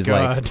Oh my was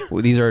God. like,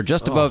 well, these are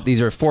just above,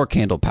 these are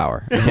 4-candle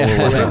power. That's what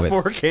we're working with.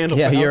 4 candle.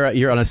 Yeah, power.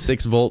 you're on a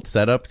 6-volt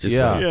setup. Just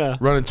Yeah. like- Yeah.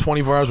 Running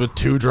 24 hours with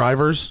 2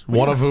 drivers,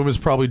 one of whom is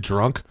probably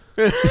drunk.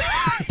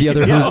 The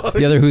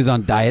other who's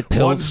on diet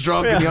pills. One's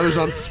drunk and the other's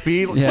on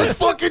speed. Like, Yeah. let's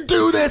fucking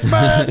do this,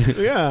 man.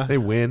 Yeah. They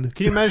win.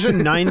 Can you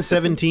imagine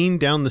 917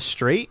 down the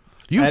straight?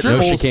 You've At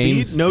driven full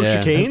chicanes. speed? No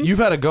Yeah. chicanes? You've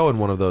had to go in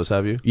one of those,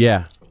 have you?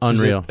 yeah, Is it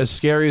unreal. as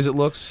scary as it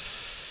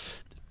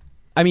looks?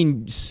 I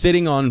mean,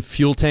 sitting on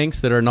fuel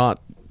tanks that are not,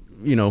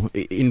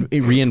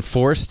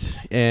 reinforced,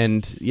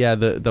 and yeah,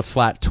 the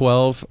flat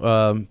 12,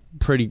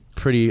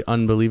 pretty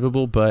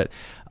unbelievable, but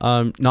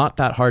not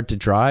that hard to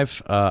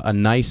drive. A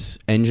nice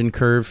engine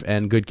curve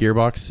and good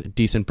gearbox,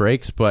 decent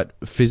brakes, but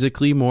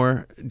physically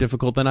more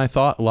difficult than I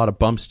thought. A lot of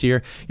bump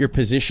steer. Your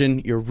position,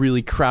 you're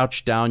really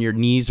crouched down. Your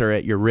knees are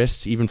at your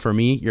wrists. Even for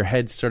me, your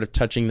head's sort of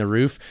touching the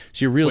roof,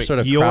 so you're real Wait, sort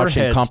of your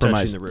crouching, head's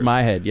compromised. touching the roof.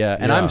 My head, yeah,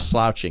 and Yeah. I'm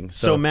slouching.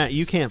 So, Matt,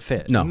 you can't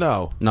fit.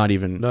 no, not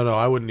even. No,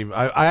 I wouldn't even.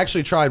 I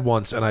actually tried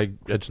once, and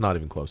it's not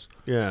even close.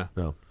 Yeah.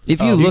 No. If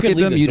you You look can at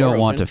leave them, the you door don't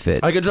want open. to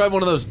fit. I could drive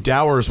one of those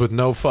Dowers with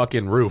no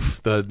fucking roof,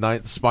 the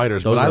night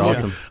spiders. Those but are I look,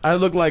 awesome. I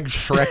look like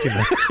Shrek in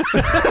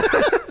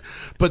them.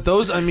 But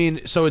those, I mean,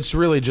 so it's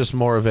really just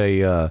more of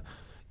a.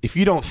 If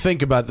you don't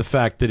think about the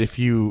fact that if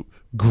you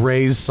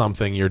graze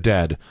something, you're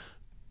dead.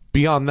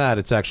 Beyond that,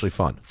 it's actually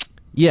fun.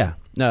 Yeah,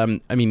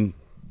 I mean,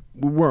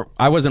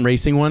 I wasn't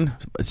racing one.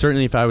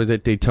 Certainly, if I was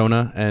at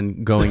Daytona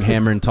and going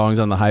hammer and tongs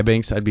on the high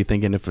banks, I'd be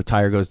thinking if a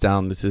tire goes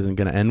down, this isn't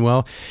going to end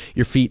well.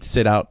 Your feet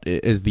sit out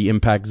as the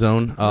impact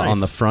zone on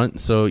the front,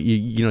 so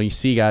you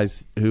see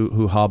guys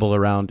who hobble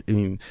around. I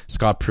mean,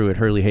 Scott Pruitt,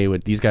 Hurley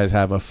Haywood, these guys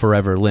have a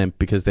forever limp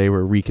because they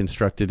were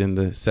reconstructed in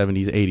the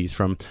 70s, 80s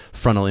from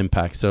frontal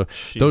impact. So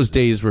those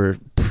days were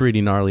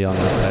pretty gnarly on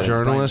that side. A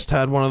journalist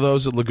had one of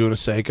those at Laguna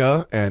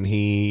Seca, and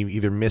he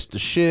either missed a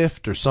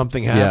shift or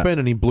something happened,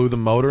 and he blew the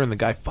motor, and the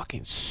guy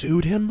fucking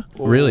sued him.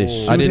 Really?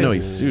 I didn't know he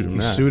Sued sued him. He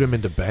Yeah. sued him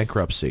into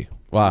bankruptcy.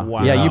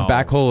 Wow. Yeah, you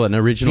backhole an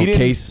original He didn't-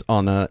 case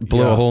on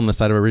blow Yeah. a hole in the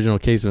side of an original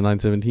case of a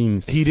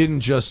 917. He didn't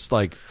just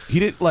like he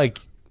didn't like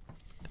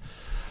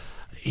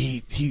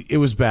he it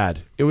was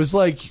bad. It was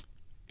like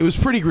it was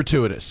pretty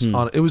gratuitous.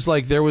 It was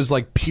like there was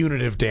like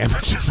punitive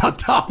damages on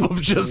top of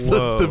just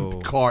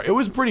the car. It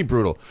was pretty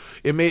brutal.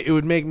 It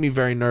would make me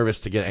very nervous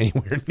to get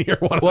anywhere near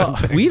one of Well, them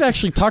things. we've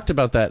actually talked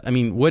about that. I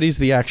mean, what is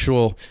the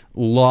actual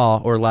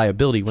law or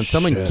liability when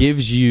someone Shit.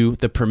 gives you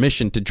the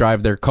permission to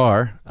drive their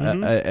car?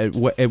 At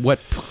what?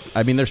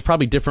 I mean, there's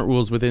probably different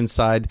rules within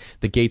inside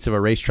the gates of a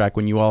racetrack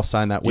when you all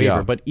sign that waiver.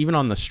 Yeah. But even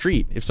on the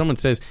street, if someone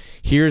says,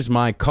 "Here's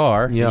my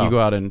car," and Yeah. you go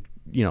out and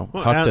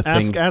huck the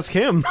thing. Ask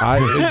him.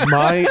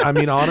 I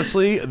mean,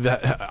 honestly,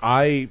 that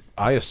I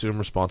assume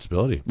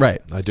responsibility.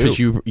 Right, I do. because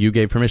you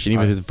gave permission,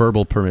 even if it's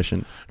verbal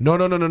permission. No.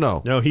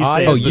 No, he's I,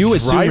 saying- as Oh, the you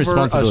assume driver,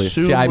 responsibility.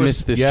 See, I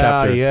missed this yeah,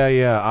 chapter.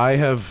 Yeah. I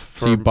have.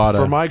 For, you bought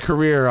for a- my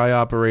career, I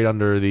operate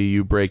under the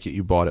 "you break it,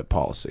 you bought it"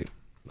 policy,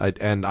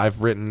 and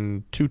I've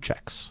written 2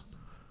 checks.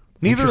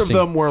 Neither of Interesting.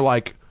 them were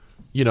like,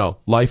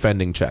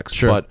 life-ending checks.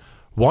 Sure. But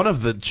one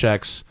of the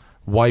checks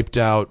wiped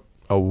out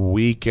a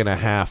week and a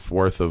half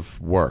worth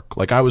of work.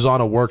 Like I was on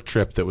a work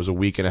trip that was a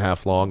week and a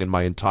half long, and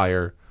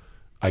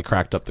I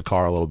cracked up the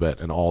car a little bit,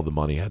 and all the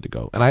money had to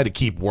go, and I had to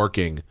keep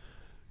working.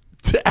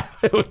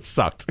 It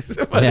sucked,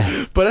 but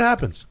it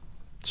happens.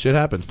 Shit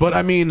happens. But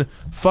I mean,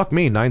 fuck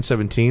me,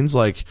 917s.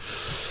 Like,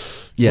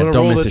 Yeah, wanna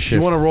don't roll miss the- a shift.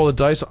 You want to roll the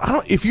dice? I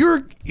don't. If you're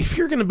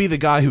going to be the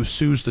guy who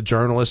sues the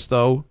journalist,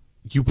 though,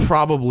 you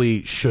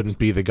probably shouldn't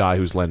be the guy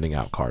who's lending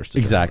out cars to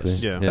Exactly.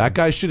 journalists. Yeah. That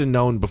guy should have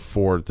known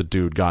before the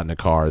dude got in a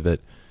car that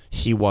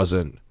he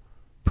wasn't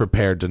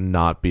prepared to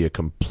not be a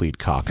complete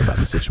cock about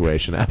the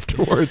situation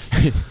afterwards.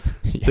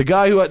 The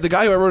guy who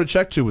I wrote a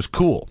check to was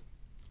cool.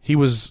 He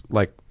was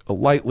like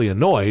lightly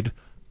annoyed,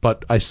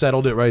 but I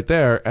settled it right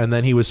there, and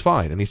then he was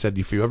fine. And he said,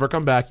 "If you ever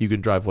come back, you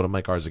can drive one of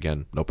my cars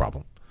again, no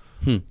problem."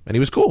 And he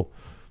was cool.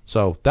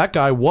 So that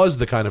guy was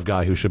the kind of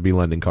guy who should be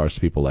lending cars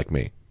to people like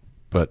me,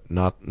 but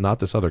not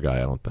this other guy.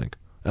 I don't think,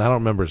 and I don't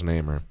remember his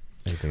name or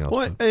anything else.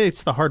 Well,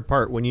 it's the hard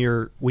part when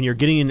you're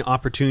getting an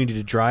opportunity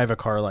to drive a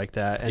car like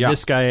that, and Yeah.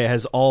 this guy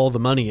has all the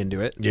money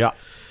into it. Yeah.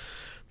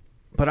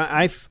 But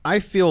I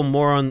feel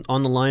more on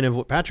the line of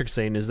what Patrick's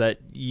saying, is that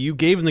you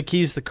gave him the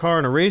keys to the car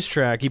on a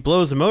racetrack. He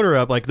blows the motor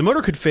up. Like, the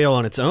motor could fail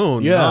on its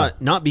own,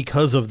 not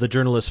because of the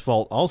journalist's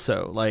fault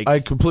also. Like, I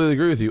completely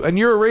agree with you. And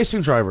you're a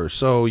racing driver,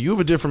 so you have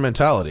a different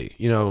mentality.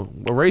 You know,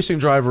 a racing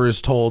driver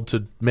is told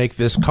to make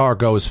this car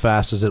go as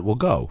fast as it will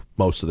go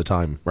most of the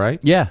time, right?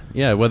 Yeah.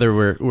 Whether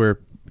we're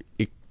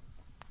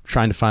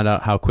trying to find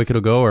out how quick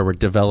it'll go, or we're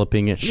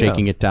developing it,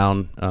 shaking it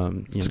down.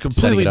 It's a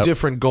completely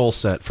different goal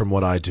set from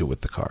what I do with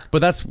the car. But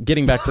that's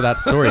getting back to that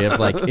story of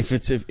like, if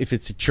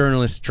it's a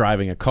journalist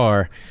driving a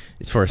car,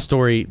 it's for a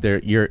story.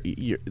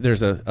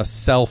 There's a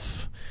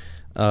self,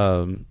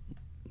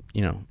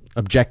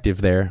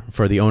 objective there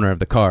for the owner of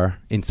the car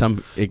in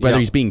some, whether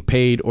he's being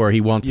paid or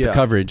he wants the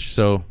coverage.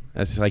 So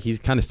it's like he's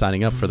kind of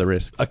signing up for the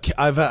risk.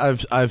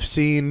 I've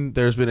seen,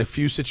 there's been a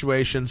few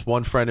situations.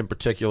 One friend in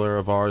particular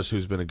of ours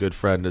who's been a good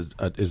friend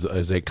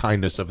is a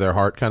kindness of their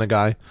heart kind of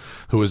guy,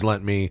 who has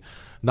lent me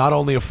not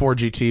only a Ford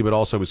GT but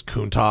also his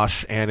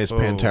Countach and his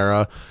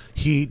Pantera.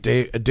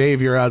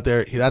 Dave, you're out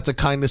there. That's a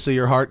kindness of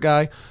your heart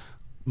guy.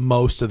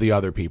 Most of the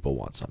other people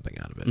want something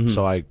out of it,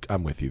 so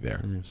I'm with you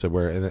there. So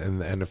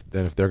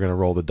if they're going to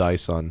roll the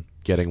dice on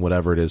getting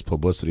whatever it is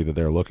publicity that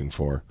they're looking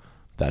for,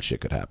 that shit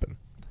could happen.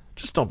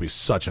 Just don't be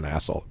such an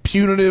asshole.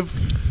 Punitive,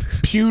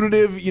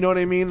 you know what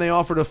I mean? They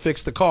offer to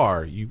fix the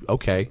car.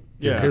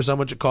 Here's how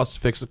much it costs to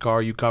fix the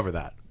car. You cover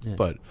that. Yeah.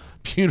 But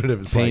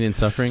punitive is pain and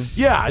suffering.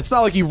 Yeah, it's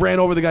not like he ran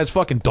over the guy's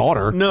fucking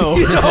daughter. No.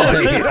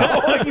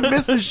 Like he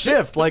missed his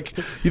shift. Like,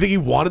 you think he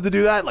wanted to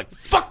do that? Like,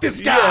 fuck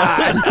this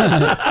guy.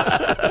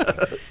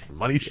 Yeah.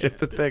 Money shift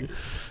the thing.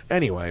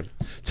 Anyway,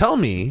 tell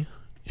me,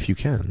 if you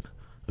can,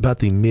 about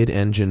the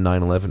mid-engine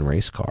 911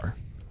 race car.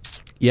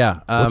 Yeah.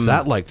 What's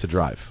that like to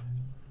drive?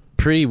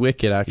 Pretty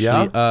wicked, actually.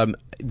 Yeah?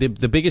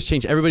 The biggest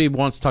change, everybody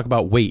wants to talk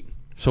about weight.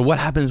 So what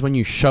happens when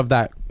you shove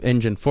that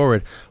engine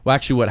forward? Well,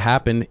 actually what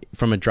happened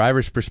from a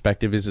driver's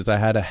perspective is I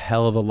had a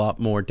hell of a lot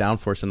more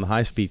downforce in the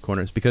high-speed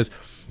corners, because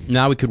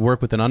now we could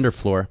work with an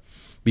underfloor.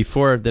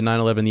 Before the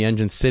 911, the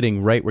engine's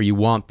sitting right where you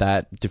want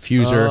that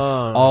diffuser,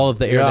 all of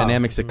the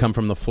aerodynamics that come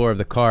from the floor of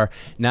the car.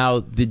 Now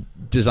the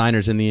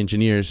designers and the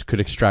engineers could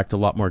extract a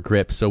lot more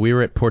grip. So we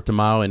were at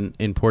Portimao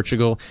in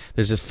Portugal.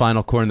 There's this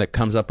final corner that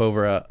comes up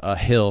over a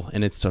hill,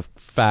 and it's a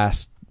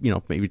fast,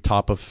 maybe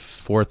top of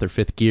fourth or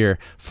fifth gear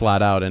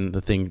flat out, and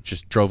the thing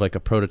just drove like a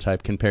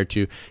prototype, compared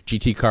to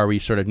GT car where you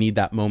sort of need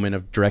that moment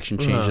of direction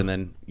change and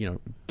then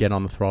get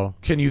on the throttle.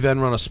 Can you then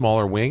run a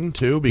smaller wing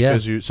too?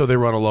 Because so they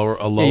run a lower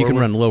you can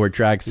wing? run lower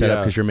drag setup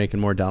because you're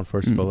making more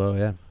downforce below.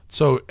 Yeah.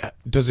 So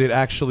does it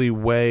actually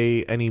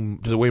weigh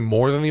does it weigh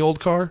more than the old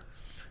car?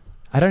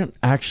 I don't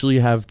actually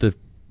have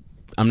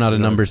I'm not a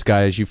numbers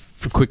guy, as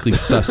you've quickly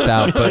sussed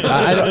out,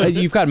 but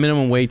you've got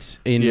minimum weights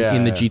in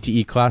the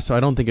GTE class, so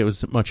I don't think it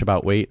was much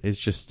about weight. It's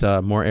just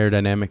more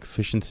aerodynamic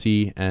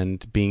efficiency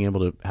and being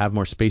able to have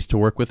more space to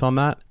work with on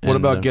that. What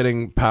about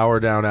getting power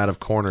down out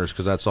of corners?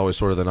 Because that's always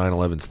sort of the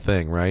 911's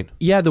thing, right?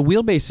 Yeah, the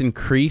wheelbase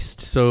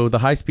increased, so the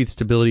high-speed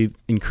stability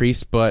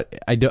increased, but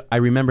I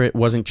remember it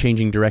wasn't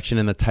changing direction,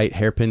 and the tight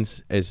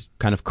hairpins as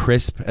kind of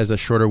crisp as a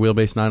shorter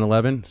wheelbase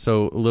 911,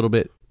 so a little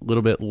bit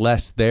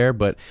less there,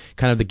 but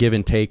kind of the give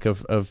and take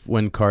of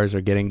when cars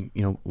are getting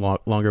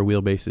longer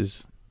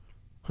wheelbases.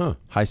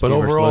 High speed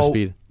but versus low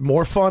speed.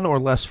 More fun or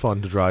less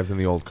fun to drive than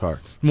the old car?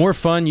 More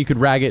fun. You could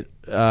rag it,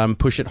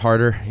 push it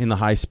harder in the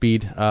high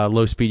speed.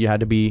 Low speed, you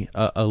had to be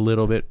a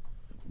little bit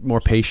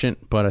more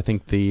patient, but I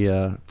think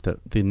the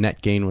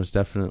net gain was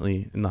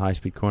definitely in the high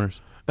speed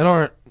corners. And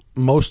aren't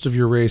most of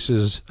your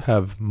races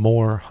have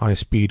more high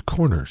speed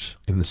corners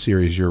in the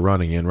series you're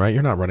running in, right?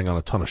 You're not running on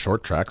a ton of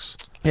short tracks.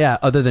 Yeah,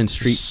 other than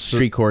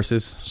street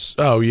courses.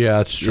 Oh yeah,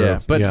 that's true. Yeah,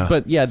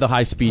 but the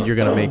high speed you're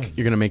gonna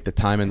make the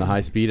time in the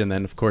high speed, and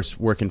then of course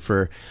working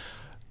for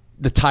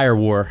the tire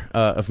war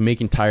of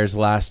making tires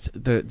last.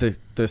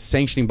 The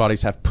sanctioning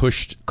bodies have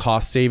pushed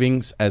cost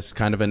savings as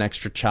kind of an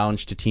extra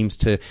challenge to teams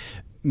to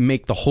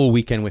make the whole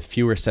weekend with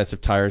fewer sets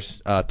of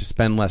tires to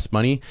spend less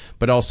money,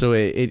 but also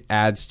it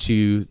adds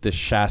to the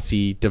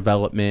chassis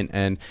development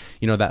and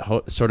that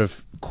whole sort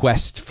of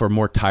quest for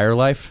more tire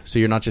life. So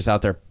you're not just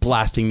out there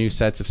blasting new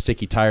sets of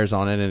sticky tires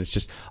on it and it's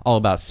just all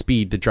about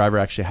speed. The driver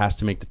actually has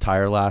to make the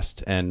tire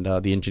last, and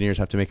the engineers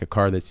have to make a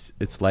car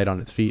that's light on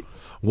its feet.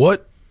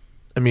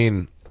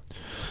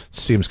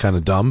 Seems kind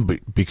of dumb,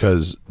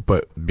 because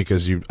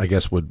you, I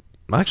guess, would.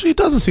 Actually, it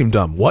doesn't seem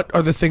dumb. What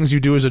are the things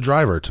you do as a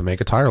driver to make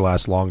a tire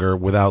last longer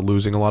without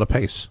losing a lot of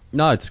pace?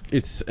 No,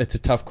 it's a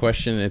tough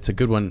question. It's a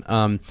good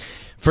one.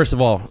 First of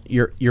all,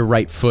 your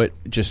right foot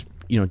just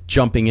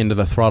jumping into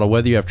the throttle,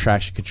 whether you have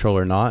traction control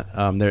or not.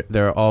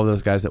 There are all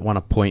those guys that want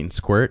to point and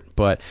squirt,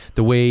 but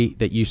the way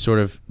that you sort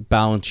of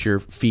balance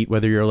your feet,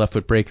 whether you're a left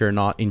foot braker or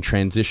not, in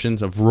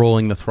transitions of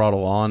rolling the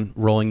throttle on,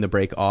 rolling the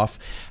brake off,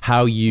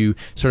 how you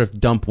sort of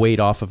dump weight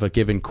off of a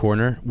given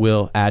corner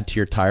will add to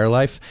your tire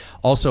life.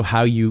 Also,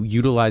 how you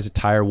utilize a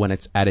tire when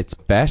it's at its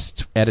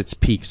best, at its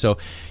peak. So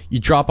you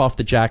drop off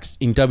the jacks.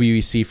 In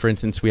WEC, for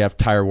instance, we have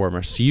tire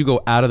warmers. So you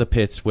go out of the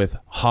pits with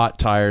hot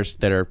tires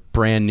that are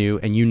brand new,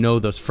 and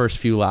those first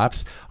few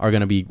laps are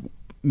going to be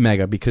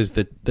mega because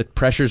the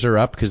pressures are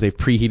up because they've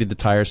preheated the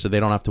tire, so they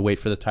don't have to wait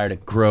for the tire to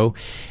grow.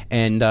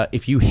 And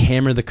if you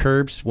hammer the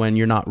curbs when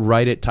you're not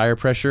right at tire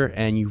pressure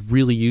and you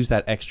really use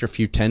that extra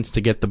few tenths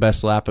to get the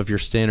best lap of your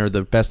stint or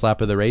the best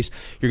lap of the race,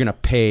 you're going to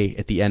pay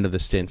at the end of the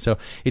stint. So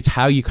it's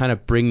how you kind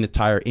of bring the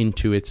tire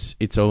into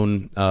its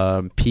own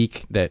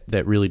peak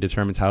that really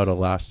determines how it'll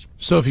last.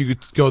 So if you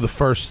could go the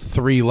first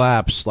 3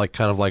 laps, like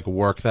kind of like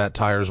work that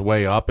tire's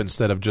way up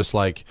instead of just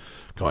like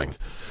going,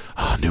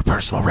 new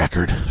personal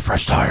record,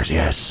 fresh tires,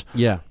 yes.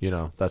 Yeah.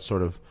 That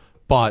sort of.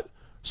 But,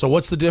 so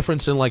what's the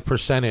difference in like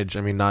percentage?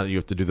 I mean, not that you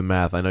have to do the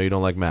math. I know you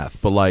don't like math,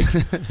 but like,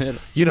 is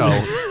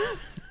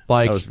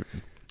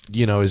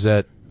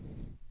that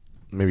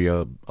maybe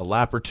a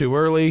lap or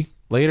 2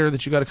 later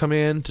that you got to come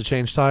in to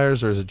change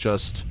tires, or is it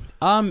just...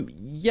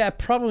 Yeah,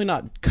 probably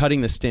not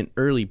cutting the stint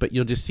early, but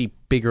you'll just see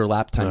bigger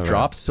lap time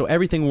drops. So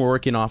everything we're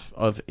working off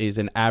of is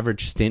an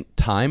average stint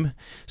time.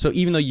 So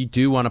even though you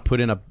do want to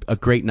put in a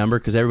great number,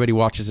 because everybody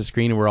watches the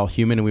screen and we're all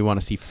human and we want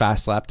to see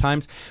fast lap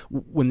times,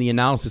 when the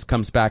analysis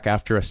comes back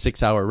after a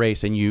 6-hour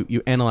race and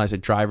you analyze a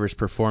driver's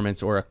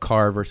performance or a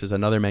car versus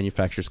another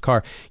manufacturer's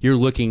car, you're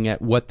looking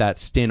at what that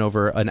stint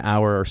over an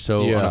hour or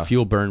so on a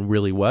fuel burn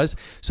really was.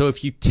 So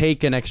if you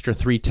take an extra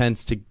 3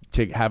 tenths to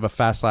have a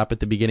fast lap at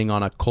the beginning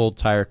on a cold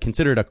tire,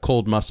 consider it a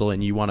cold muscle,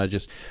 and you want to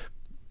just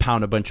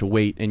pound a bunch of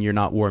weight and you're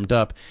not warmed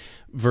up,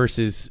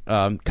 versus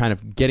kind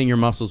of getting your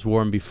muscles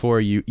warm before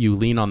you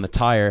lean on the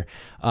tire,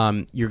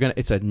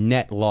 it's a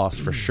net loss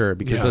for sure,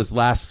 because those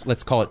last,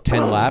 let's call it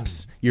 10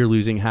 laps, you're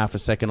losing half a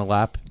second a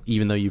lap,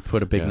 even though you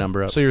put a big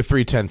number up. So your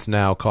 3 tenths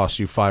now costs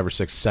you 5 or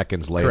 6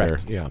 seconds later.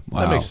 Correct. Yeah,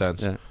 Wow. That makes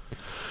sense. Yeah.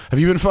 Have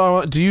you been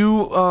following? Do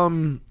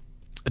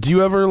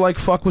you ever like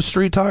fuck with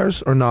street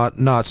tires or not?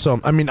 Not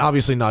so. I mean,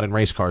 obviously not in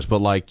race cars, but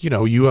like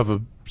you have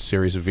a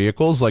series of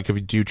vehicles. Like,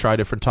 do you try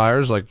different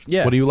tires? Like,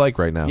 what do you like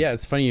right now? Yeah,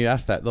 it's funny you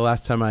asked that. The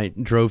last time I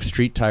drove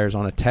street tires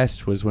on a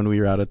test was when we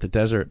were out at the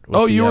desert.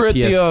 You were at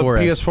the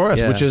PS4S,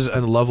 yeah. which is a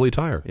lovely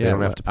tire. Yeah, you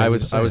don't have to pay I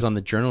was on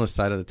the journalist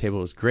side of the table.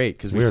 It was great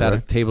because we Weird, sat right?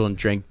 at the table and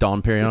drank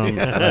Dom Perignon,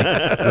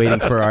 like,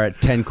 waiting for our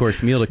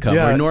 10-course meal to come.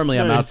 Yeah. Where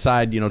normally I'm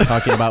outside,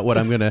 talking about what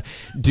I'm gonna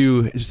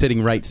do,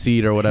 sitting right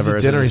seat or whatever.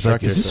 He's at dinner, as he's an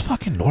like, "Is instructor.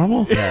 this fucking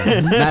normal?"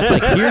 Yeah. Matt's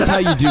like, "Here's how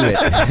you do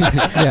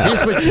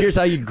it. Here's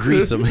how you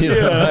grease them."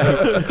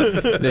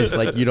 There's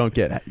like, you don't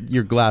get,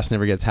 your glass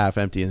never gets half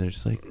empty, and they're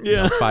just like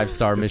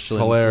 5-star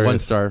Michelin,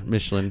 hilarious. 1-star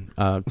Michelin,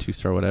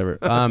 2-star whatever.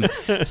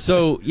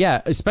 So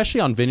yeah,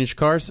 especially on vintage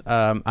cars,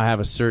 I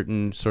have a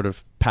certain sort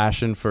of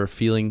passion for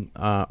feeling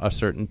a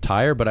certain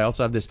tire, but I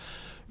also have this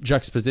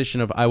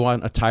juxtaposition of, I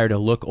want a tire to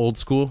look old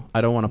school.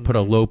 I don't want to put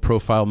a low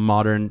profile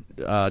modern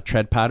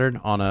tread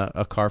pattern on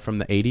a car from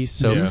the 80s.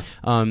 So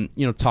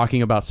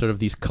talking about sort of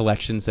these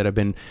collections that have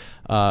been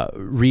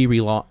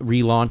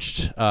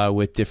relaunched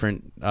with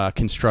different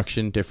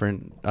construction,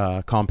 different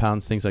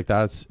compounds, things like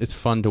that, it's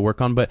fun to work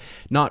on, but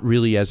not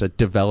really as a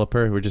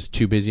developer. We're just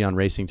too busy on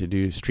racing to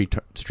do street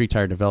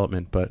tire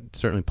development, but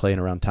certainly playing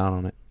around town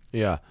on it.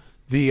 Yeah.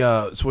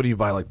 So what do you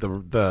buy? Like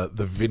the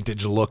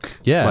vintage look,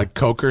 Yeah. like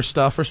Coker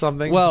stuff or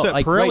something? Well, So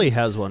like, Pirelli right-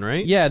 has one,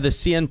 right? Yeah, the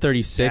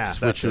CN36, Yeah, that's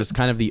which was it.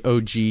 kind of the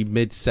OG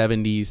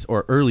mid-70s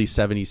or early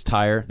 70s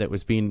tire that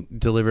was being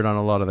delivered on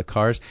a lot of the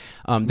cars.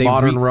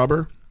 Modern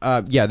rubber?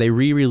 They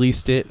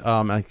re-released it,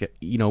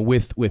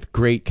 with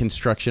great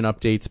construction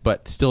updates,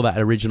 but still that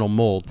original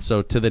mold.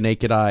 So to the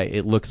naked eye,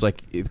 it looks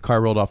like the car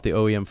rolled off the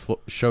OEM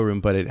showroom,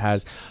 but it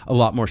has a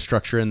lot more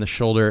structure in the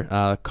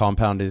shoulder.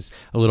 Compound is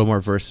a little more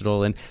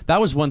versatile, and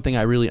that was one thing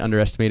I really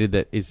underestimated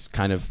that is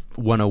kind of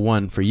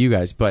 101 for you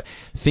guys. But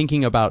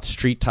thinking about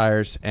street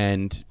tires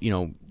and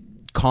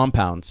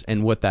compounds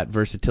and what that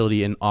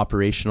versatility and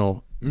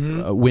operational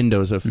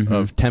windows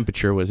of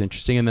temperature was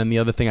interesting. And then the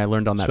other thing I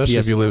learned on that, Especially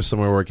if you live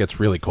somewhere where it gets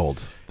really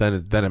cold, then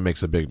it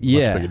makes a much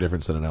bigger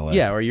difference than in LA.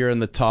 Yeah, or you're in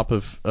the top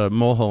of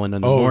Mulholland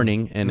in the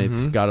morning and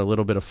it's got a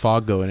little bit of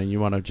fog going, and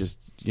you want to just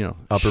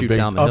shoot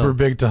down the hill. Upper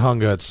Big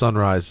Tahunga at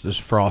sunrise. There's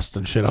frost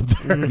and shit up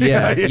there.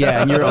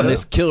 Yeah, and you're on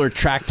this killer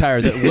track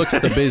tire that looks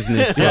the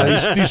business.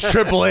 These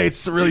Triple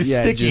 8s really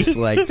sticky. just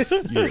like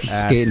your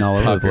ass Skating is all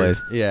over the puckered.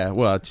 place. Yeah,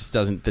 well, it just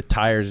doesn't. The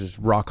tires is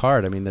rock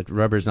hard. I mean, the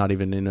rubber's not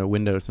even in a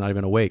window. It's not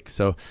even awake.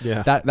 So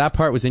that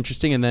part was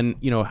interesting. And then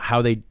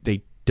how they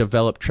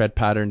develop tread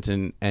patterns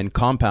and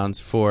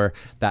compounds for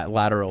that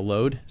lateral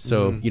load.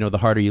 So the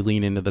harder you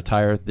lean into the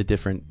tire, the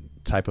different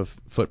type of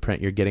footprint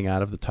you're getting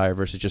out of the tire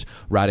versus just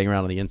riding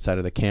around on the inside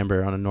of the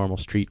camber on a normal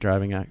street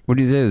driving act. What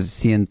do you say is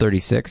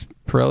CN36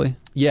 Pirelli?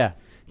 Yeah.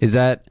 Is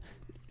that,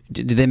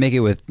 did they make it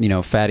with,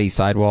 fatty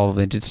sidewall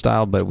vintage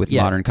style, but with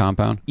modern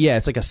compound? Yeah,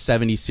 it's like a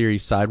 70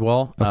 series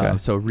sidewall. Okay.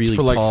 So really It's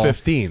for tall. like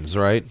 15s,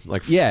 right?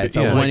 Like It's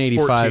a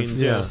 185,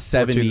 14s,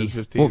 70.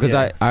 14 Well,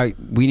 because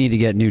we need to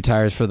get new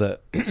tires for the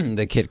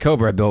the Kit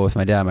Cobra I built with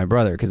my dad and my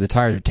brother, because the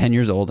tires are 10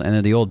 years old and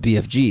they're the old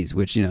BFGs,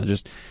 which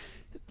just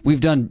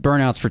we've done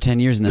burnouts for 10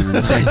 years and then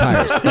the same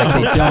tires.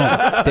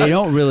 Like they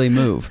don't really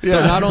move. So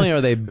not only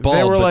are they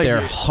bald, but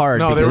they're hard.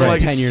 No, they because were they're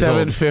like 10 years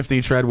old.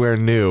 750 treadwear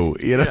new.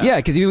 You know? Yeah,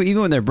 because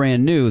even when they're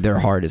brand new, they're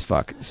hard as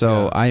fuck.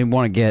 So I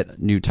want to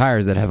get new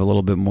tires that have a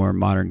little bit more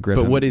modern grip.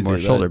 But and what is more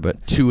it? shoulder?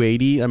 But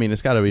 280. I mean,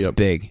 it's got to be a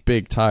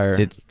big tire.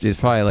 It's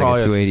probably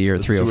like a 280 or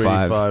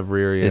 305. 285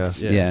 rear.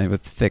 Yeah. It's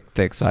with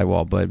thick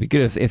sidewall. But it'd be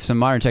good if some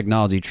modern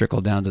technology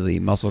trickled down to the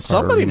muscle car.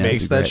 Somebody arena,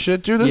 makes it'd be that great.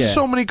 shit, dude. There's Yeah.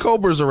 so many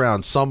Cobras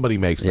around. Somebody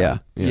makes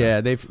that.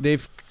 Yeah, they've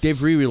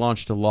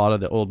relaunched a lot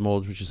of the old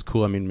molds, which is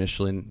cool. I mean,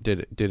 Michelin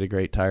did a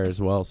great tire as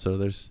well, so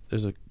there's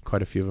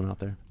quite a few of them out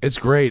there. It's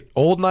great.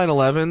 Old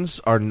 911s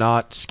are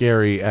not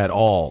scary at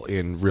all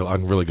on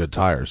really good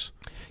tires.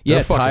 Yeah,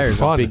 They're fucking tires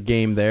fun. a big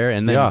game there,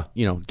 and then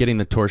Yeah. getting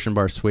the torsion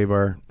bar, sway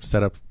bar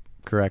set up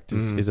correct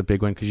is a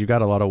big one because you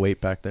got a lot of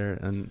weight back there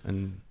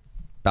and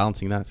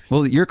balancing that.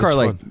 Well, your car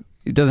fun.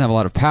 it doesn't have a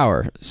lot of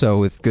power, so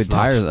with good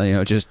tires,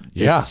 it just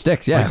it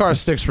sticks. Yeah, My car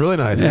sticks really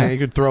nice. Yeah. Yeah, you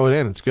could throw it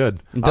in. It's good.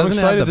 It I'm doesn't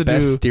excited have the to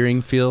best do.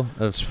 steering feel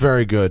of It's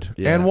very good.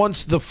 Yeah. And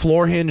once the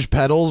floor hinge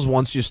pedals,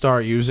 once you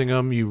start using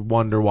them, you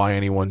wonder why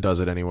anyone does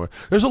it anywhere.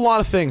 There's a lot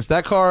of things.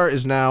 That car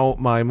is now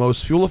my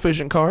most fuel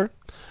efficient car.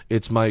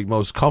 It's my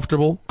most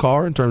comfortable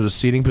car in terms of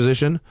seating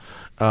position.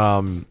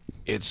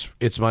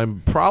 It's my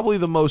probably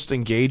the most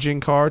engaging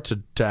car to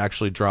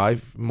actually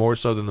drive, more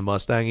so than the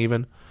Mustang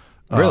even.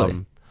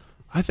 Really?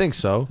 I think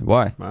so.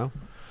 Why? wow.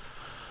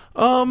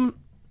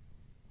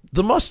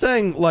 The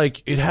Mustang,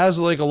 like, it has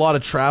like a lot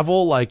of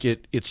travel. Like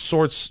it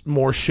sorts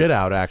more shit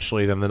out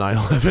actually than the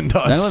 911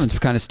 does. 911's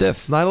kind of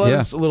stiff.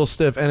 911's a little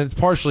stiff, and it's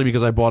partially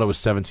because I bought it with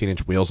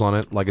 17-inch wheels on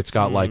it. Like it's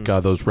got like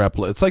those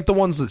it's like the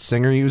ones that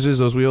Singer uses,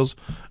 those wheels.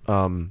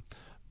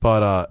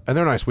 But and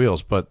they're nice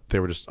wheels, but they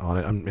were just on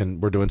it.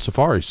 And we're doing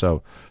Safari,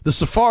 so the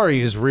Safari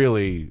is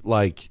really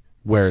like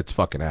where it's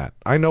fucking at.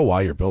 I know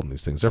why you're building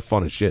these things. They're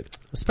fun as shit.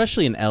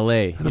 Especially in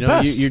L.A. The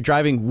best. You're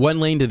driving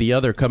one lane to the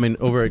other coming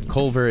over at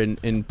Culver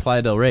and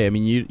Playa del Rey. I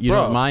mean, you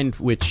don't mind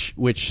which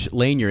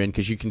lane you're in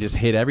because you can just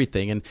hit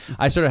everything. And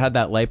I sort of had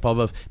that light bulb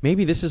of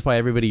maybe this is why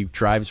everybody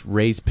drives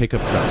raised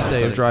pickup trucks.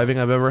 Day of driving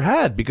I've ever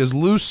had, because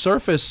loose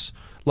surface,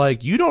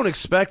 like you don't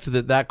expect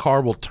that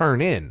car will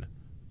turn in,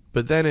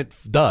 but then it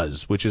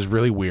does, which is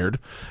really weird.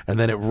 And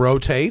then it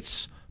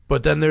rotates,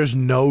 but then there's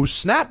no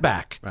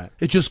snapback. Right.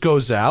 It just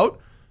goes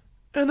out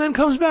and then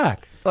comes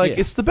back. Like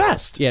it's the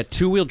best. Yeah,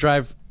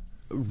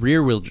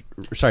 rear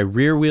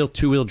wheel,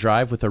 two-wheel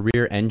drive with a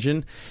rear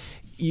engine.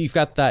 You've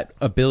got that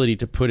ability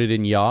to put it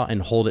in yaw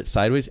and hold it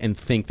sideways and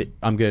think that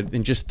I'm good,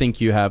 and just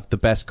think you have the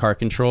best car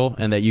control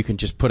and that you can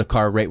just put a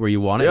car right where you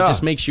want it. Yeah. It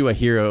just makes you a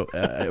hero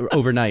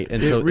overnight,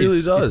 and so It really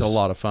it's does. a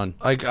lot of fun.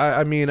 Like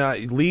I mean,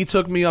 Lee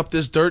took me up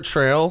this dirt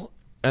trail,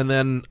 and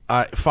then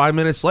 5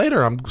 minutes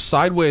later, I'm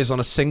sideways on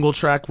a single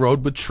track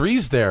road with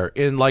trees there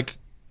in like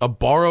a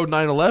borrowed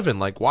 911.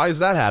 Like, why is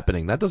that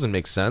happening? That doesn't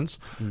make sense.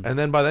 And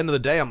then by the end of the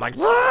day, I'm like,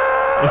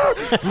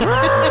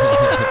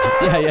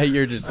 yeah,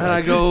 you're just and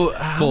I go,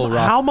 full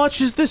rock. how much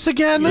is this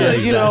again? Yeah,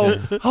 You know,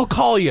 I'll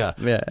call you.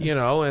 Yeah. You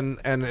know, and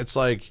it's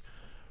like,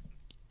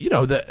 you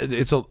know,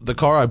 the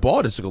car I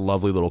bought. It's a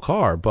lovely little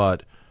car,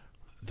 but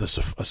a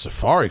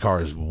Safari car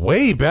is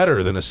way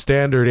better than a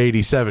standard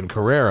 87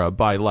 Carrera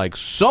by like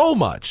so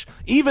much,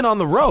 even on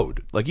the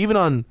road, like even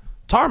on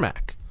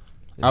tarmac.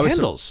 It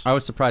handles. I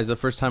was surprised the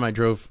first time I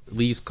drove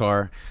Lee's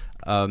car.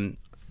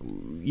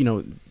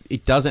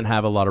 It doesn't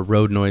have a lot of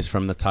road noise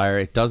from the tire.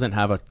 It doesn't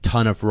have a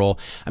ton of roll.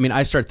 I mean,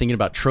 I start thinking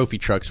about trophy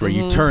trucks where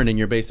you turn and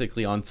you're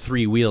basically on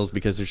three wheels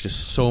because there's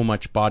just so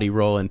much body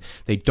roll and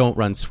they don't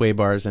run sway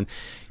bars. And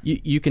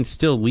you can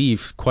still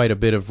leave quite a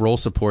bit of roll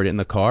support in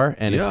the car,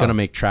 and it's going to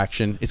make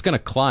traction. It's going to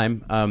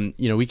climb.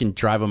 We can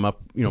drive them up,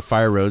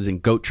 fire roads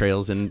and goat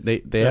trails, and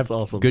they have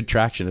awesome. good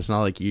traction. It's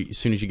not like as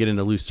soon as you get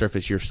into loose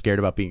surface, you're scared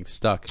about being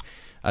stuck.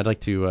 I'd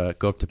like to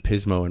go up to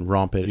Pismo and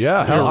romp it.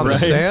 Yeah, hell, on the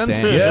sand.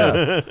 Sand.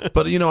 Yeah.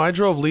 But, I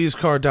drove Lee's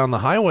car down the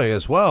highway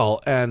as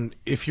well, and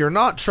if you're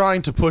not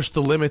trying to push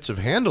the limits of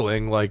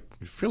handling, like,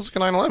 it feels like a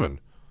 911.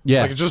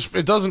 Yeah. Like,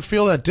 it doesn't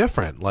feel that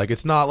different. Like,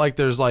 it's not like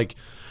there's, like,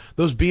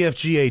 those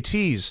BFG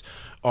ATs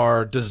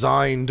are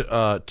designed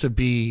to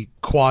be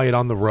quiet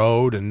on the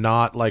road and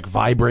not, like,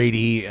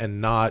 vibrate-y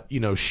and not,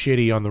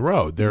 shitty on the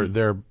road.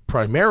 They're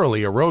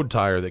primarily a road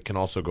tire that can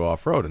also go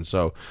off-road. And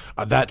so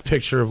that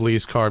picture of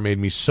Lee's car made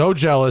me so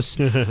jealous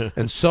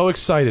and so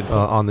excited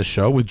on the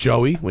show with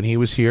Joey when he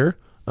was here,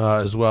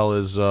 as well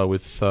as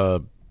with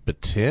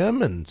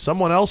Tim and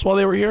someone else while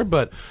they were here.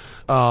 But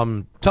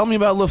tell me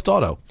about Lift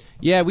Auto.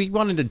 Yeah, we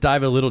wanted to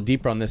dive a little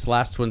deeper on this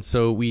last one,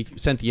 so we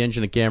sent the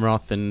engine to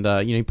Gamroth, and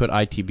he put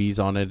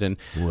ITBs on it and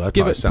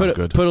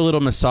good. Put a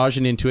little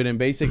massaging into it, and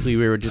basically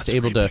we were just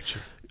able to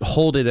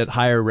hold it at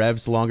higher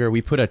revs longer.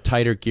 We put a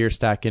tighter gear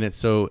stack in it,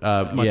 so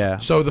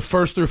So the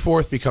first through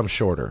fourth becomes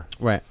shorter.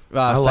 Right.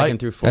 Second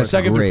through fourth.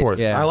 Second through fourth.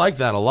 Yeah. I like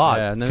that a lot.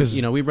 Yeah, and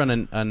then we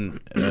run an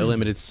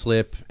limited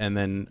slip, and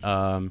then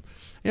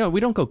we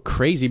don't go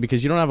crazy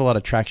because you don't have a lot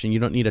of traction. You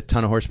don't need a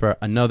ton of horsepower.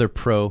 Another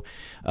pro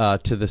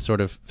to the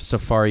sort of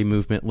safari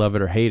movement, love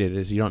it or hate it,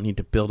 is you don't need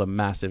to build a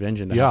massive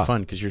engine to have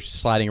fun because you're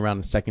sliding around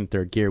in second,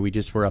 third gear. We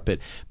just were up at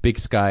Big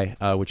Sky,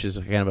 which is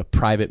kind of a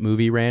private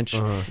movie ranch,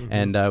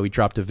 and we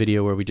dropped a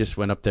video where we just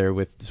went up there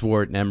with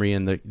Zwart and Emery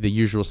and the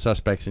usual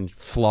suspects and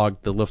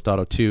flogged the Luft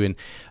Auto 2. And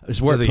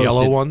Zwart the posted,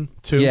 yellow one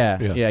too.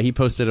 Yeah. He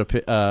posted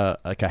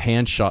like a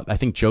hand shot. I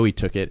think Joey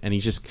took it, and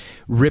he's just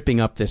ripping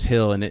up this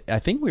hill. And I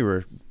think we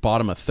were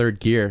bottom of third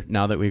gear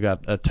now that we've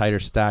got a tighter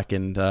stack.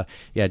 And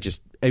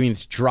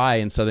it's dry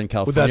in Southern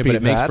California, but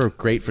it makes for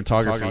great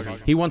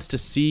photography. He wants to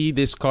see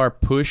this car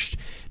pushed,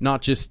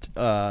 not just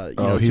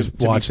he's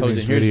watching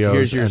these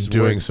videos and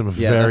doing some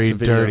very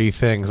dirty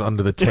things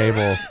under the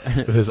table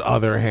with his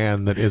other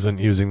hand that isn't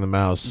using the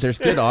mouse. There's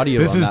good audio.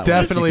 This on is that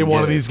definitely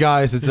one of these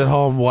guys that's at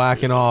home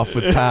whacking off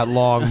with Pat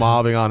Long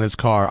mobbing on his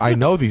car. I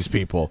know these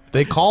people.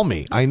 They call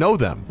me. I know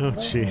them. Oh,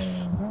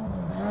 jeez.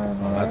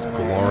 Oh, that's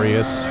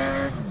glorious.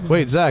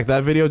 Wait, Zach,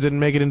 that video didn't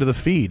make it into the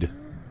feed.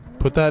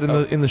 Put that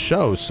in the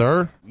show,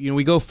 sir.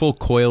 We go full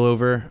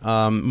coilover,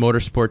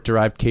 motorsport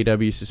derived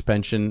KW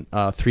suspension,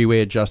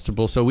 3-way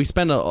adjustable. So we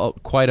spend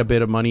quite a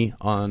bit of money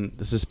on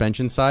the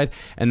suspension side,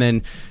 and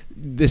then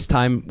this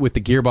time with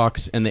the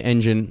gearbox and the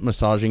engine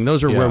massaging,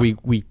 those are where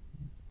we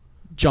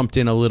jumped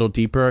in a little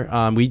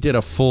deeper. We did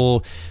a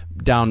full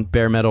down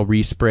bare metal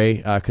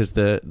respray because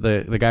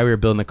the guy we were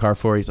building the car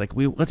for, he's like,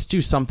 let's do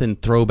something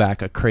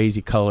throwback, a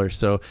crazy color.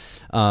 So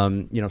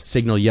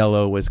signal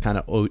yellow was kind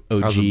of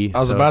OG. I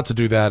was about to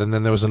do that, and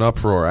then there was an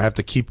uproar. I have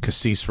to keep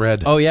cassis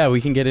red. Oh yeah,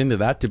 we can get into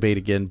that debate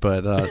again,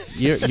 but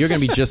you're gonna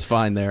be just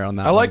fine there on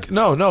that.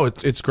 No,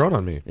 it's grown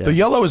on me. Yeah. The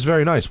yellow is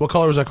very nice. What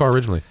color was that car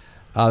originally?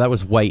 That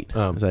was white.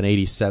 It was an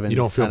 87. You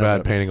don't feel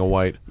bad painting a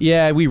white?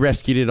 Yeah, we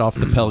rescued it off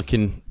the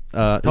Pelican.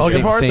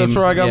 Pelican parts. That's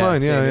where I got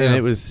mine. Yeah. And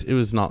it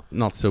was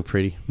not so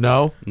pretty.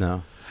 No.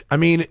 I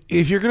mean,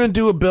 if you're gonna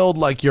do a build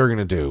like you're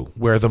gonna do,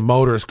 where the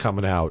motor's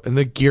coming out and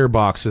the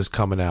gearbox is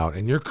coming out,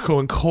 and you're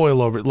going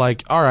coil over,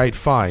 like, all right,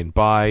 fine.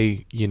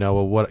 Buy,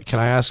 what? Can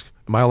I ask?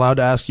 Am I allowed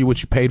to ask you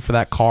what you paid for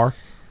that car?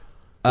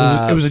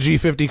 It was a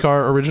G50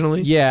 car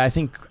originally. Yeah, I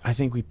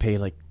think we paid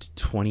like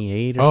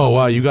 28. Oh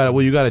wow, you got it.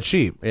 Well, you got it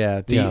cheap.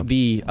 Yeah.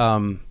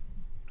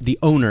 The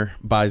owner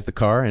buys the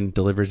car and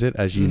delivers it,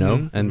 as you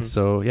know, and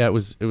so it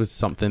was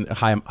something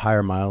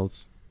higher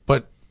miles.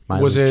 But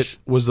mileage.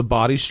 was the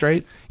body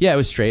straight? Yeah, it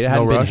was straight. It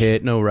hadn't been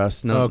hit, no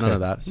rust, none of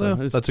that. So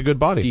that's a good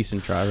body,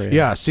 decent driver.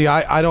 Yeah. See,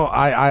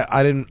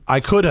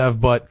 I could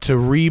have, but to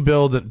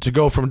rebuild, to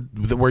go from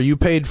where you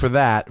paid for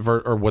that,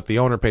 or what the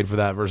owner paid for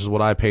that, versus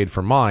what I paid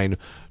for mine.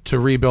 To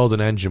rebuild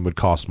an engine would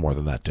cost more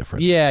than that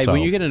difference. Yeah,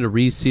 when you get into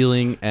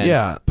resealing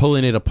and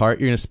pulling it apart,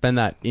 you're going to spend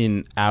that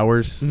in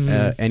hours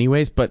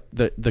anyways. But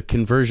the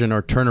conversion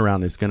or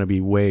turnaround is going to be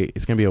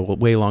a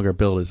way longer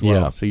build as well.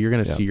 Yeah. So you're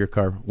going to see your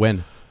car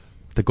when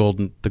the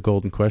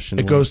golden question.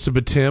 It goes to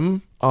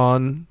Batim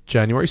on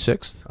January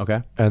 6th.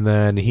 Okay, and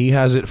then he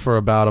has it for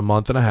about a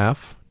month and a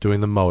half doing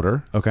the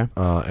motor. Okay,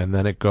 and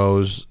then it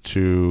goes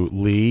to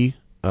Lee,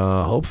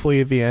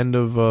 hopefully at the end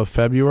of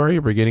February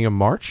or beginning of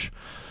March.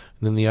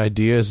 And then the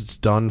idea is it's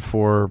done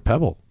for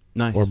Pebble.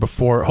 Nice. Or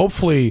before,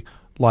 hopefully,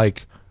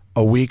 like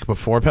a week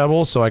before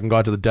Pebble, so I can go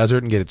out to the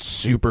desert and get it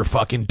super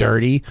fucking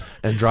dirty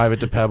and drive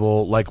it to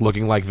Pebble, like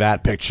looking like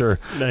that picture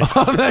on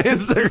the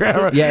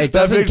Instagram. Yeah, it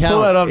doesn't count.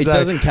 Pull that up, it Zach.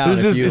 doesn't count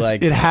if you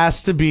like. It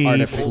has to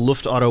be.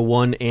 Luft Auto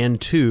 1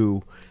 and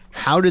 2,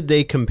 how did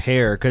they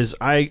compare? Because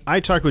I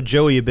talked with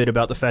Joey a bit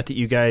about the fact that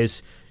you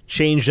guys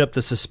changed up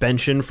the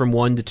suspension from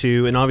 1 to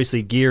 2, and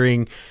obviously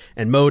gearing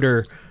and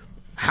motor.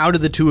 How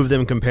did the two of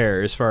them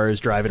compare as far as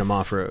driving them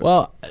off-road?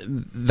 Well,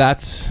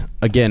 that's,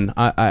 again,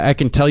 I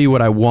can tell you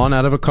what I want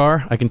out of a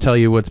car. I can tell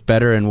you what's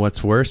better and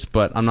what's worse,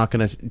 but I'm not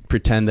going to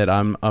pretend that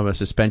I'm a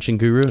suspension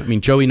guru. I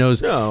mean, Joey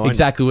knows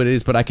exactly what it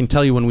is, but I can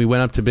tell you when we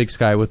went up to Big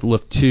Sky with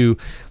Luft 2,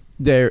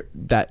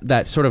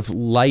 that sort of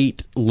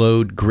light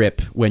load grip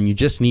when you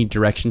just need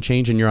direction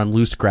change and you're on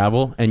loose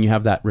gravel and you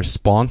have that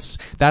response,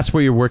 that's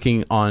where you're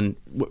working on.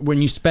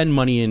 When you spend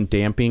money in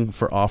damping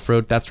for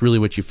off-road, that's really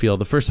what you feel.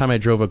 The first time I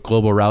drove a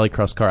global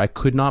rallycross car, I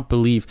could not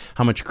believe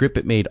how much grip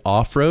it made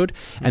off-road.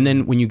 And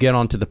then when you get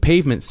onto the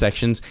pavement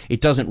sections,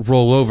 it doesn't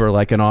roll over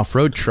like an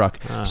off-road truck.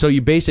 So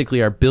you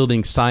basically are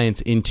building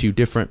science into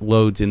different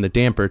loads in the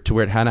damper to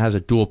where it kind of has a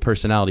dual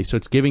personality. So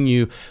it's giving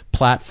you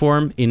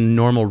platform in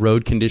normal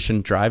road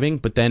condition driving,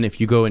 but then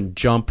if you go and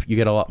jump, you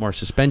get a lot more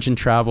suspension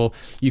travel.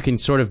 You can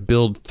sort of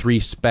build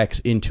 3 specs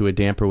into a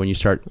damper when you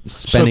start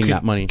spending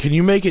that money. Can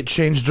you make it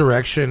change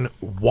direction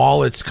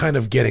while it's kind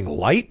of getting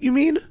light, you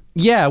mean?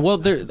 Yeah,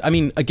 well,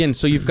 again,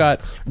 so you've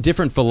got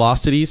different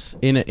velocities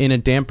in a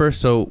damper.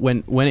 So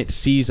when it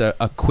sees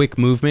a quick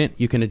movement,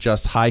 you can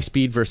adjust high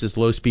speed versus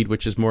low speed,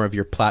 which is more of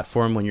your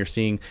platform when you're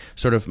seeing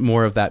sort of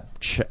more of that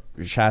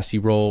chassis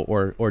roll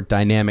or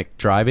dynamic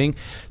driving.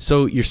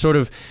 So you're sort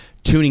of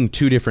tuning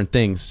two different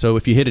things. So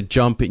if you hit a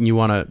jump and you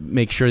want to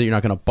make sure that you're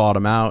not going to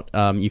bottom out,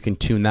 you can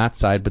tune that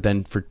side. But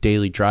then for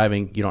daily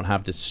driving, you don't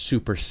have this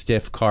super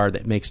stiff car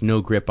that makes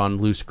no grip on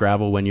loose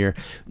gravel when you're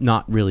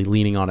not really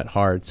leaning on it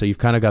hard. So you've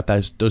kind of got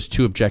those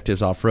two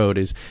objectives off road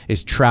is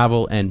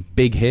travel and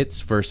big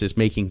hits versus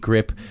making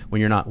grip when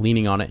you're not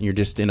leaning on it and you're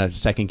just in a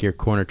second gear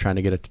corner trying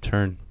to get it to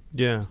turn.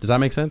 Yeah. Does that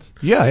make sense?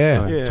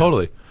 Yeah,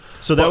 totally.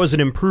 So that was an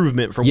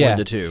improvement from 1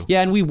 to 2.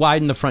 Yeah, and we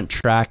widened the front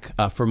track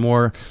for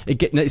more.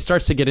 It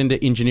starts to get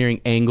into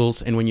engineering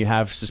angles, and when you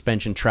have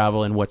suspension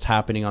travel and what's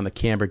happening on the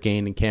camber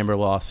gain and camber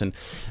loss and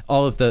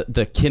all of the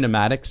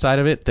kinematic side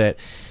of it, that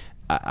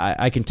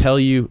I can tell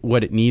you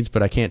what it needs,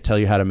 but I can't tell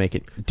you how to make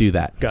it do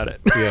that. Got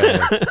it.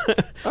 Yeah.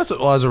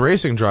 Well, as a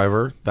racing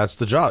driver, that's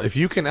the job. If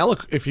you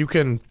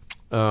can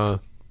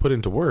put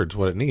into words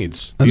what it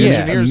needs.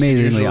 Amazingly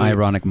usually,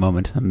 ironic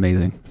moment.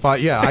 Amazing.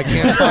 I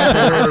can't find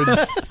the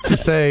words to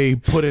say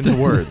put into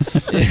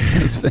words.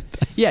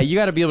 Yeah, you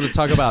got to be able to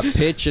talk about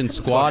pitch and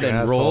squat Fucking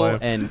and roll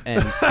asshole.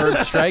 and curb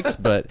strikes,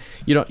 but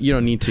you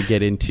don't need to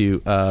get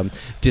into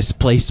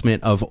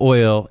displacement of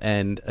oil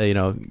and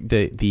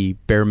the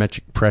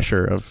barometric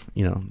pressure of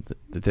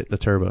the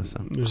turbo.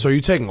 So are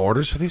you taking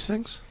orders for these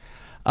things?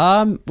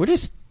 We're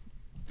just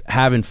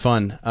having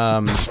fun.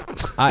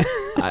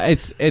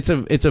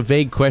 It's a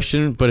vague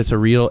question, but it's a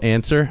real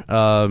answer.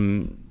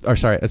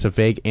 It's a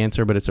vague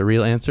answer, but it's a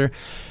real answer.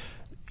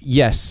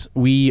 Yes,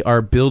 we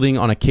are building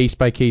on a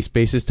case-by-case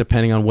basis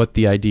depending on what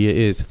the idea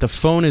is. The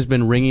phone has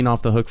been ringing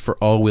off the hook for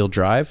all-wheel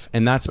drive,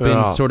 and that's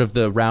been sort of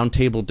the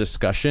roundtable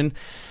discussion.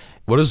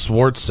 What does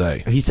Swartz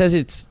say? He says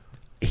it's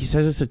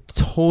a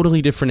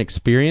totally different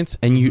experience,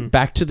 and you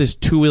back to this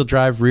two-wheel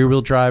drive,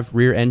 rear-wheel drive,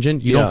 rear engine,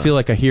 you don't feel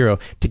like a hero.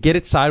 To get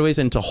it sideways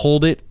and to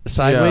hold it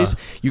sideways,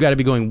 you got to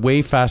be going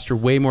way faster,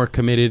 way more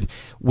committed,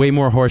 way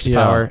more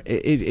horsepower. Yeah.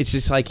 It's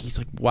just like, he's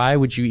like, why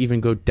would you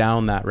even go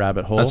down that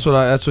rabbit hole? That's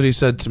what he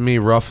said to me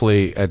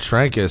roughly at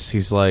Trancas.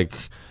 He's like,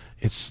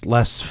 it's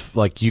less,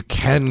 like, you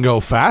can go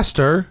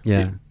faster,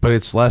 but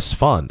it's less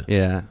fun.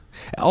 Yeah.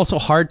 Also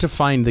hard to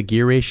find the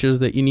gear ratios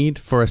that you need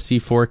for a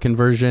C4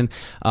 conversion.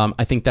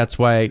 I think that's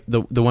why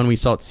the one we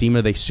saw at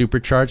SEMA, they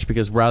supercharged,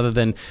 because rather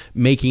than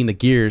making the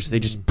gears, they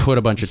just put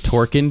a bunch of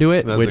torque into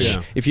it,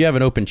 if you have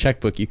an open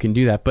checkbook, you can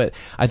do that. But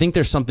I think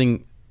there's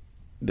something,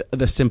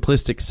 the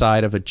simplistic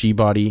side of a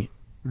G-body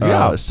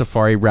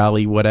Safari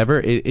Rally,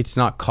 whatever, it's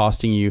not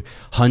costing you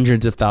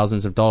hundreds of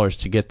thousands of dollars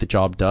to get the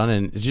job done,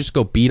 and just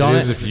go beat on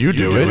it. If you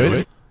do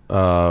it.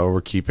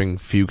 We're keeping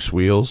Fuchs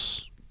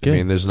wheels. Good.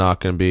 I mean, it's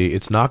not going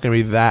to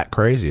be that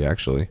crazy,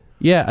 actually.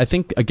 Yeah, I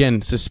think,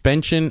 again,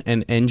 suspension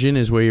and engine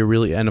is where you're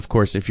really, and of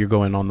course, if you're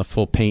going on the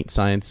full paint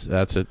science,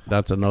 that's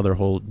another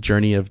whole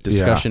journey of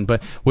discussion.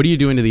 But what are you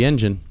doing to the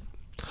engine?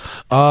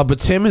 But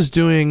Tim is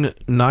doing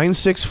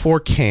 964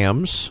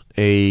 cams,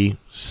 a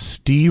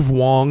Steve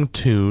Wong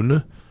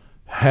tune,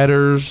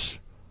 headers,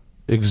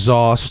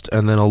 exhaust,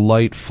 and then a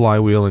light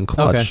flywheel and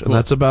clutch, Okay, cool. and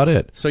that's about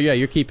it. So yeah,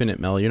 you're keeping it,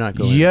 Mel. You're not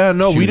going. Yeah,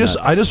 no, shoe nuts.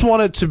 I just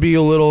want it to be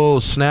a little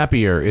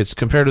snappier. It's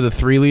compared to the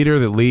 3-liter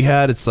that Lee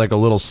had. It's like a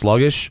little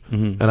sluggish,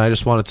 and I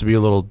just want it to be a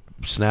little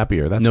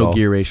snappier. That's all. No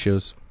gear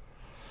ratios.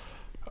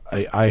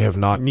 I have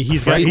not.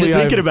 He's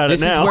thinking about it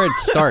This now. is where it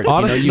starts.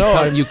 Honestly,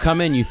 you come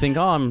in, you think,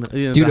 I'm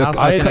Dude,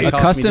 a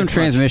custom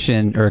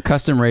transmission or a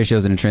custom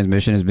ratios in a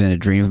transmission has been a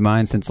dream of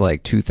mine since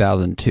like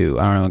 2002.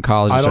 I don't know, in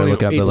college I started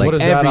looking up, but like what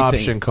does everything. that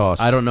option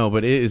cost? I don't know,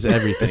 but it is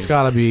everything. It's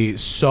got to be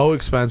so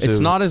expensive. It's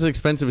not as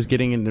expensive as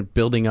getting into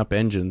building up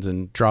engines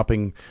and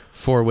dropping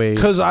 4-way.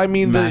 Because I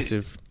mean,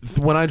 massive.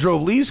 When I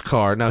drove Lee's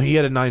car, now he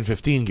had a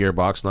 915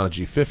 gearbox, not a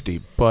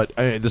G50, but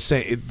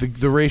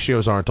the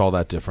ratios aren't all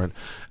that different.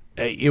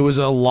 It was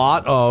a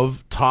lot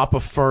of top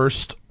of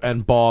first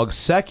and bog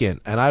second,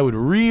 and I would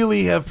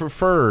really have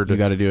preferred You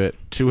got to do it.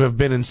 to have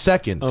been in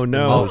second. Oh,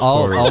 no.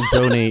 I'll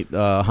donate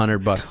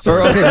 $100.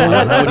 Or, okay,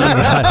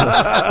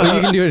 Well,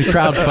 you can do a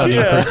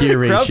crowdfunding for gear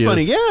ratios.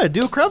 Crowdfunding, yeah,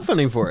 do a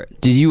crowdfunding for it.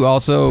 did you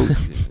also?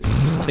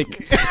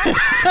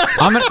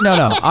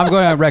 I'm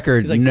going on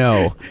record.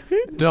 No,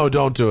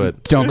 don't do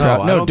it. don't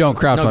crowdfund. No, for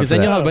because then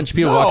that. you'll have a bunch of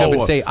people walk up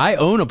and say, I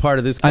own a part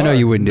of this car. I know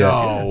you wouldn't do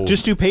No.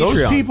 Just do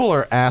Those Patreon. people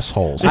are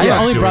assholes. I I'm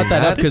not only doing brought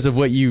that up because of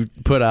what you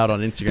put out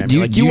on Instagram. Do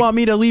You're you- like, you want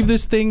me to leave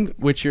this thing,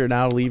 which you're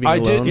now leaving I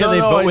alone? did. Yeah, No, they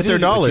no, vote I with their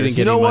did. dollars. You didn't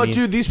You get know any what, money.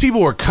 dude? These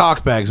people were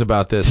cockbags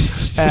about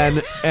this,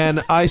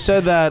 and I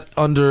said that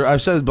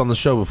I've said it on the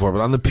show before,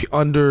 but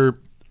under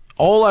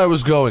all I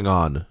was going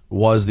on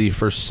was the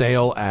for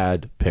sale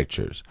ad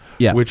pictures,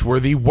 which were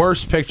the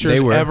worst pictures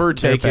ever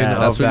taken of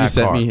That's what that you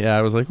sent car. me. Yeah,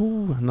 I was like,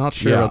 ooh, I'm not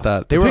sure about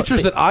that. The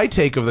pictures that I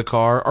take of the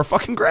car are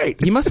fucking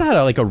great. He must have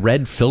had a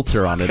red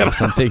filter on it or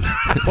something.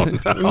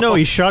 No,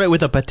 he shot it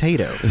with a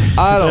potato.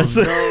 I don't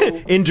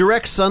know. In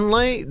direct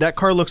sunlight, that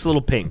car looks a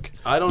little pink.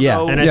 I don't Yeah.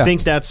 know. And I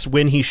think that's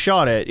when he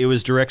shot it. It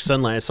was direct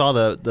sunlight. I saw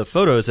the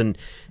photos and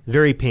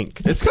very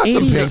pink. It's got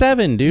some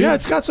 87, pink. dude. Yeah,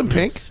 it's got some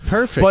pink. It's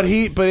perfect.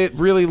 But it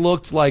really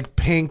looked like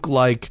pink,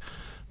 like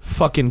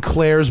fucking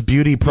Claire's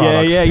beauty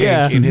products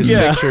pink in his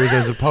pictures,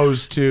 as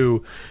opposed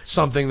to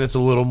something that's a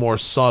little more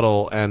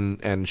subtle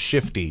and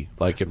shifty,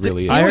 like it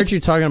really is. I heard you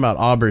talking about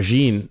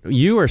aubergine.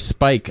 You or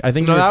Spike? I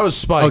think No, that was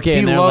Spike. Okay, he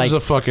and loves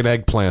like, a fucking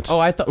eggplant. Oh,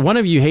 I thought one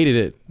of you hated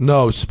it.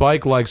 No,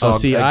 Spike likes. Oh,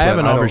 see, I have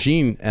an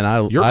aubergine,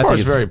 and Your I car's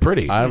think it's very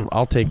pretty.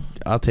 I'll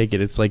take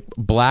it. It's like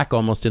black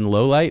almost in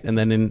low light, and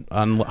then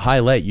on high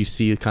light you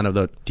see kind of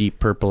the deep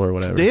purple or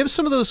whatever. They have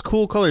some of those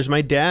cool colors.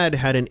 My dad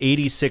had an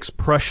 '86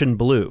 Prussian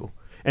blue,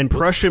 and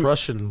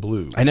Prussian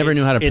blue. I never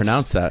knew how to it's-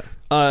 pronounce that.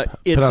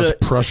 It's Pronounced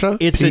Prussia?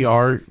 It's PR?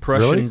 a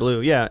Prussian Really?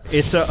 blue. Yeah,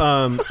 it's a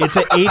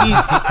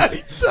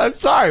 80. I'm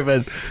sorry,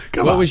 man.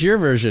 Come What on. was your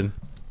version?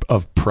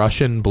 Of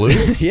Prussian blue?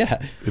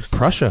 Yeah.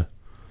 Prussia.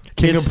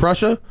 King It's- of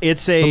Prussia?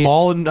 It's The a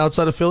mall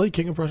outside of Philly?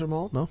 King of Prussia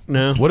Mall? No.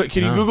 No. What?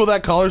 Can you Google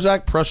that color,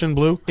 Zach? Prussian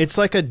blue? It's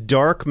like a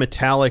dark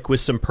metallic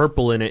with some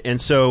purple in it, and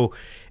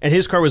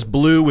his car was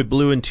blue with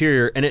blue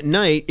interior, and at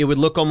night it would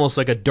look almost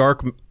like a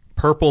dark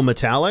purple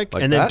metallic,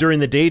 Like and then that? during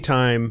the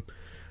daytime,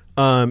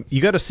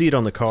 you got to see it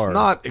on the car. It's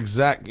not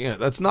exact. Yeah,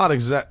 that's not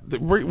exact.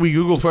 We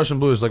Googled Prussian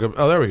blue. It's like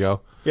oh, there we go.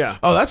 Yeah.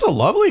 Oh, that's a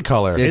lovely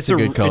color. It's a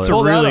good color. It's a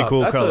Pull that really up.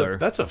 cool That's color.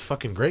 That's a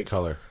fucking great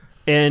color.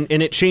 and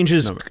it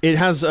changes. It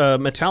has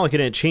metallic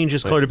in it. It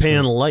changes color depending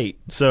on the light.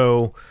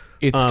 So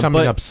It's coming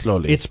but up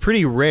slowly. It's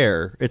pretty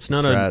rare. It's not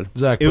It's a. rad.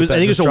 Zach, it was. put I that-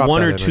 think it was just a drop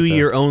 1 that or in 2 right there.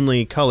 year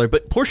only color.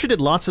 But Porsche did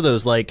lots of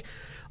those. Like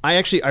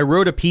I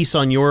wrote a piece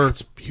on your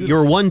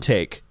one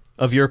take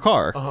of your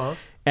car. Uh-huh.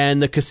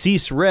 And the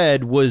Cassis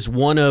Red was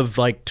one of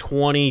like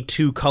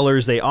 22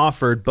 colors they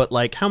offered, but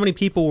like how many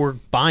people were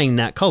buying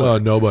that color?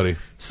 Nobody.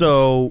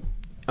 So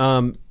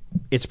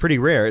it's pretty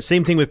rare.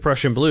 Same thing with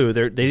Prussian Blue.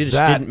 They just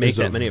That didn't make is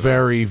that a many of them.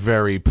 very,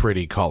 very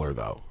pretty color,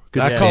 though.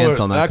 Good that stance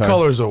color, on that car.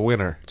 color's a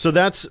winner. So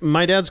that's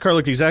my dad's car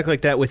looked exactly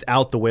like that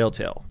without the whale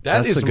tail. That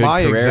That's is a good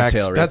my Carrera exact.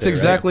 tail right that's there,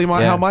 exactly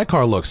right? how Yeah. my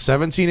car looks.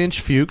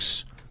 17-inch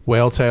Fuchs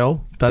whale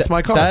tail. That's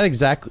my car.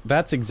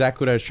 That's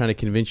exactly what I was trying to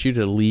convince you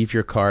to leave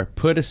your car.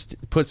 Put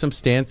some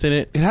stance in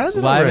it. It has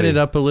it liven already. it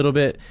up a little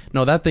bit.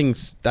 No, that's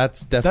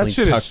definitely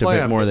shit is tucked a bit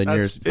slammed. more than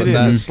That's- yours. it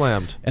is. It's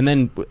slammed. And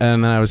then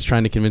I was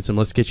trying to convince him,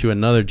 let's get you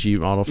another G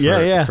model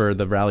Yeah. for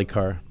the rally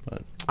car.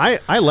 But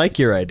I like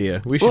your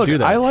idea. We should Look, do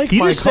that. I like you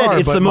my just car, said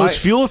it's but the most my-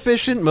 fuel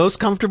efficient, most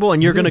comfortable,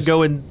 and you're going to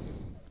go and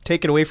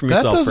take it away from That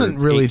yourself. doesn't for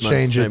really 8 months,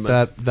 change 9 it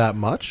months. that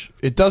much.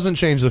 It doesn't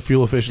change the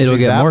fuel efficiency. It'll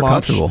get that more much,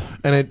 comfortable.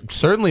 and it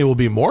certainly will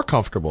be more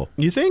comfortable.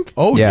 You think?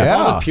 Oh Yeah. yeah,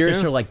 all the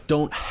purists are like,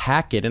 don't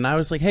hack it. And I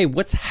was like, hey,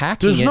 what's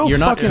hacking There's it? no You're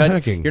not fucking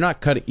hacking. You're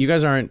not cutting. You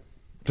guys aren't.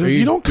 Dude, are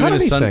you don't cut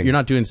doing anything. you're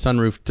not doing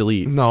sunroof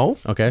delete. No.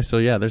 Okay, so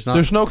yeah, there's not.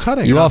 There's no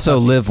cutting. You also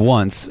live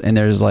once, and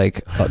there's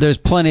there's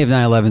plenty of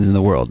 911s in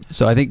the world.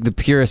 So I think the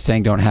purists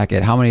saying don't hack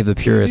it. How many of the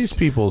purists These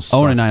people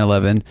own a suck.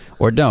 911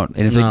 or don't?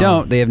 And if they No.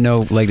 don't, they have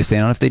no leg to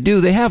stand on. If they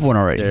do, they have one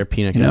already. They're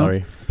peanut You know?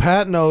 gallery.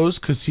 Pat knows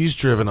because he's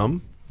driven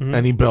them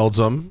and he builds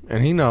them,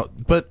 and he knows.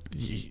 But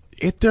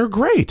they're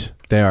great.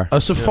 They are.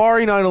 A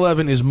Safari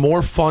 911 is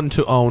more fun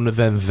to own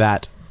than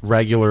that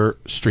regular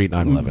street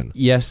 911.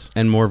 Yes,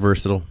 and more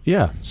versatile.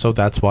 Yeah, so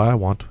that's why I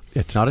want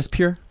it. Not as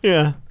pure.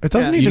 Yeah. It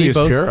doesn't You need to need be as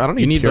both. pure. I don't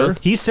You need, need pure.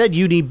 both. He said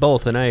you need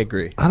both, and I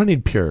agree. I don't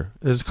need pure.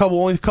 There's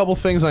only a couple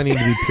things I need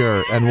to be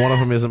pure, and one of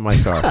them isn't my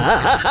car.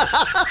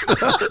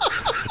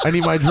 I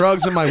need my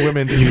drugs and my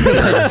women to be pure.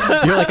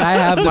 You're like, I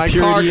have the My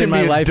car purity can in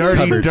my be a life dirty,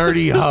 covered.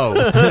 dirty hoe.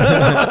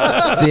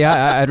 See,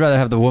 I'd rather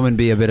have the woman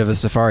be a bit of a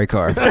safari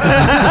car.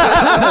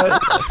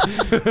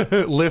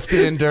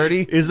 Lifted and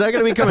dirty. Is that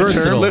going to become a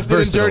Versatile. term? Lifted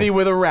Versatile. and dirty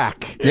with a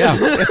rack. Yeah.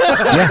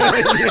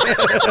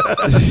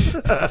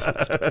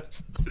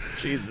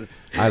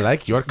 Jesus. I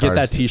like your cars. Get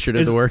that T-shirt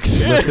in the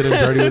works. Lifted and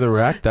dirty with a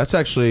rack. That's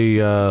actually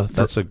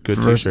that's a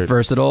good T-shirt.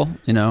 Versatile,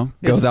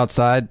 goes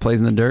outside, plays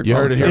in the dirt. You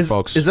heard it here, Is,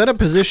 folks. is that a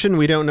position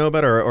we don't know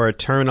about, or a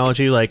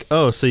terminology like,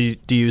 oh, so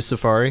do you use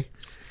Safari?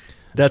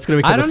 That's going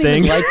to become I don't a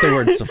thing. even like the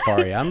word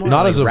safari. I'm more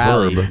Not like as a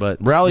rally, verb, but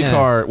rally yeah.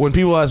 car. When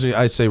people ask me,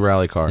 I say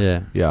rally car.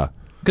 Yeah.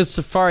 Because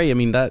safari, I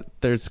mean, that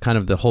there's kind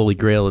of the holy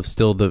grail of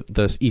still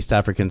the East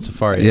African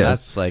safari. Yes.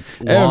 That's like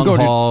Hey, I'm long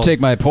going haul. to take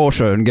my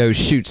Porsche and go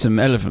shoot some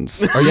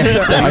elephants. Are you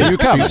Are you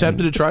coming?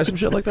 tempted to try some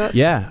shit like that?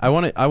 Yeah, I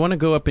want to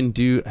go up and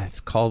do. It's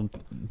called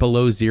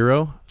Below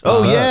Zero.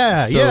 Oh,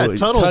 yeah. So Yeah,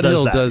 Tuttle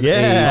does that. does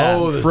Yeah.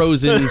 a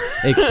frozen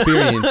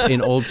experience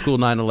in old school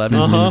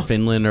 911s in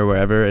Finland or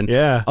wherever. And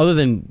Yeah. other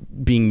than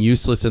being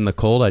useless in the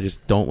cold, I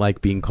just don't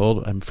like being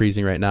cold. I'm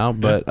freezing right now,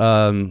 but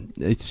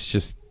it's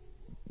just.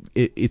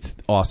 It's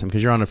awesome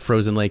because you're on a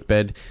frozen lake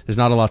bed. There's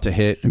not a lot to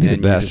hit, It'd be the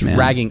and you're best, just man.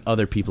 ragging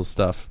other people's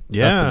stuff.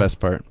 Yeah. That's the best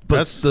part.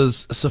 But the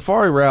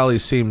Safari Rally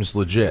seems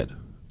legit.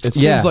 It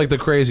seems Yeah. like the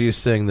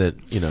craziest thing that,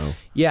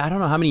 Yeah, I don't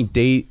know how many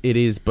day it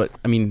is, but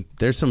I mean,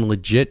 there's some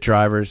legit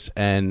drivers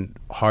and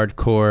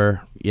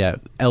hardcore,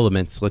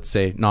 elements. Let's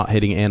say not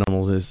hitting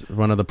animals is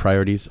one of the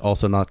priorities.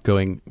 Also, not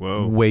going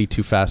way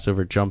too fast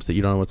over jumps that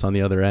you don't know what's on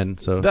the other end.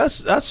 So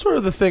that's sort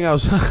of the thing I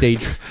was. stage.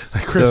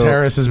 Chris So-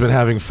 Harris has been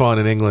having fun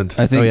in England.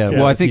 I think. Oh, yeah. Well,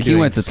 I What's think he he doing?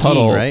 went to Skiing,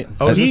 Tuttle, right?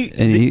 Oh, and He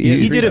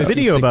did a 356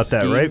 video about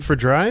that, skiing. right, for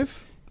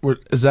Drive?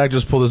 Zach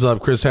just pulled this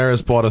up. Chris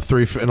Harris bought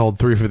an old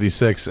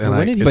 356, and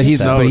When did he- But he's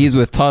snowed.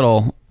 with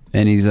Tuttle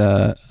and he's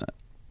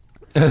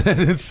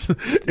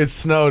it's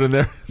snowed and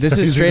there. This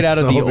is straight out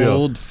of the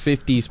old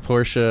 50s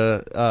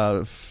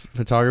Porsche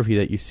photography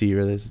that you see,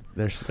 where there's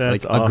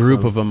like a group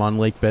awesome. of them on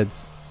lake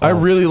beds. I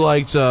really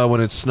liked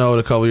when it snowed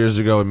a couple years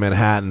ago in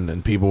Manhattan,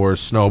 and people were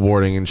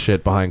snowboarding and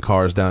shit behind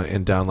cars down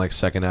like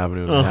 2nd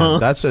Avenue. In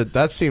Manhattan.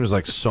 That seems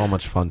like so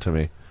much fun to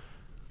me.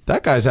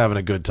 That guy's having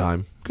a good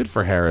time. Good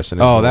for Harris. And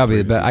that would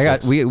be the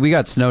best. We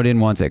got snowed in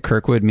once at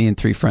Kirkwood. Me and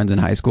 3 friends in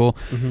high school.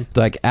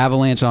 Like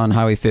avalanche on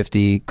Highway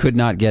 50. Could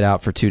not get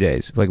out for 2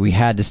 days. Like we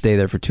had to stay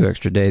there for 2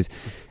 extra days.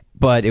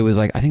 But it was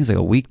like, I think it's like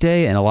a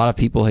weekday, and a lot of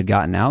people had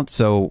gotten out.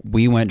 So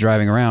we went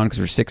driving around because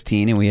we're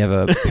 16 and we have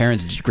a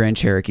parents' Grand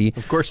Cherokee.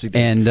 Of course you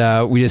did.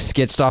 And we just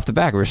sketched off the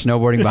back. We were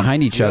snowboarding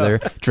behind each other,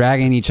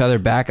 dragging each other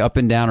back up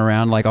and down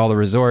around like all the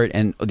resort.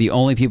 And the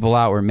only people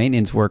out were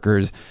maintenance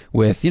workers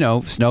with,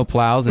 snow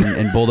plows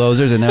and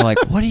bulldozers. And they're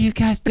like, what are you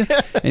guys doing?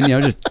 And,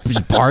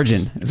 just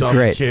barging. It's dumb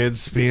great.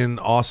 kids being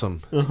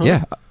awesome.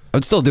 Yeah. I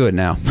would still do it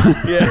now.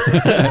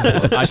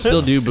 I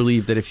still do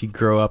believe that if you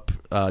grow up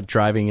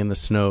driving in the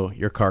snow,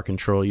 your car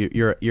control,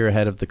 you're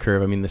ahead of the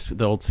curve. I mean,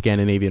 the old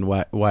Scandinavian,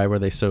 why were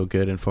they so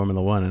good in Formula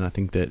One? And I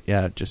think that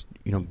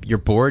you're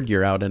bored.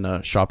 You're out in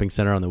a shopping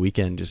center on the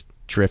weekend, just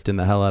drifting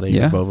the hell out of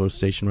your Volvo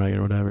station wagon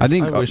or whatever. I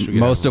think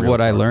most of what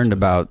I learned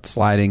about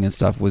sliding and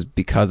stuff was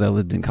because I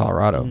lived in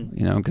Colorado.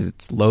 Because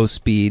it's low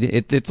speed.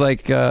 It's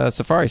like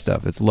safari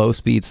stuff. It's low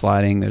speed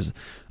sliding. There's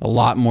a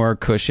lot more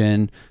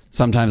cushion.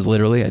 Sometimes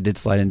literally, I did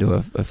slide into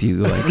a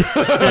few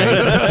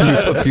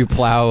a few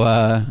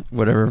plow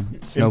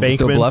snow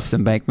bluffs,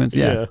 embankments.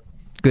 Yeah.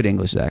 Good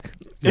English, Zach.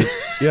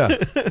 Yeah,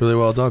 really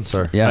well done,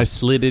 sir. Yeah, I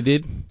slitted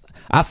it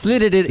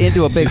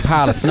into a big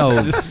pile of snow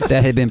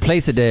that had been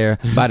placed there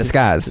by the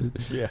skies.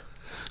 Yeah.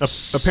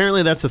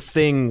 Apparently, that's a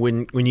thing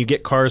when you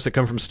get cars that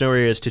come from snow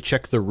areas to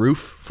check the roof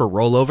for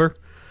rollover.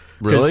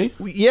 Really?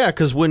 Yeah,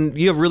 because when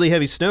you have really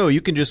heavy snow,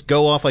 you can just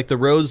go off like the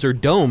roads are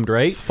domed,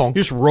 right? Funk.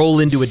 You just roll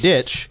into a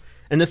ditch.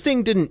 And the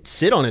thing didn't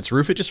sit on its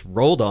roof; it just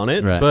rolled on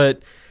it. Right.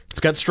 But it's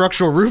got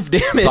structural roof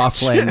damage.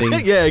 Soft landing.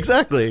 Yeah,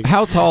 exactly.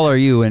 How tall are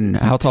you, and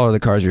how tall are the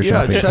cars you're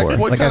shopping for?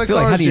 What kind I feel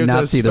of like, how cars do you have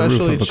not to see the roof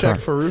specially of a check car?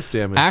 for roof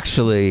damage?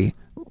 Actually,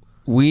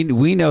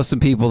 we know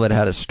some people that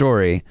had a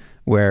story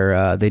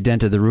where they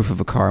dented the roof of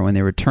a car. When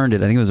they returned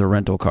it, I think it was a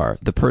rental car.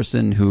 The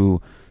person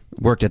who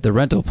worked at the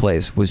rental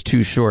place was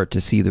too short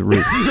to see the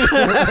roof.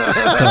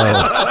 So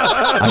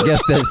I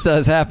guess this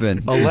does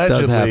happen.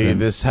 Allegedly,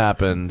 this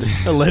happened.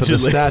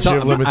 Allegedly. The statute of I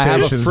have a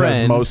limitations has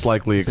friend- most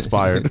likely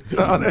expired.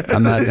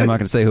 I'm not going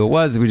to say who it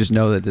was. We just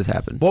know that this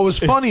happened. What was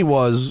funny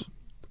was,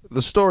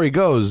 the story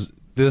goes,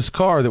 this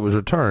car that was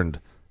returned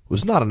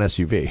was not an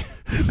SUV.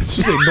 This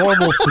was a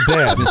normal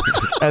sedan,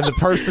 and the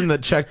person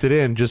that checked it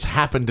in just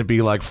happened to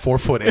be like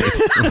 4'8".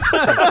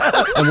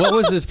 And what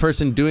was this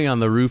person doing on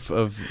the roof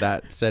of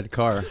that said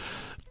car?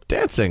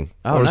 Dancing.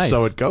 Oh, or nice.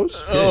 so it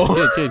goes.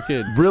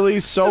 Good. Really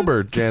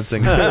sober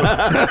dancing, too.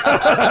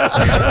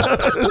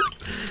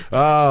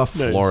 Oh,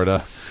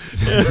 Florida.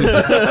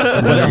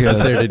 What else is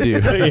there to do?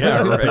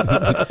 Yeah,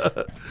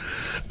 right.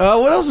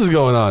 What else is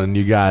going on in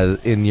you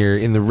guys in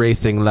the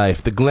racing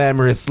life, the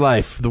glamorous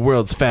life, the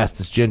world's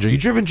fastest ginger? You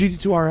driven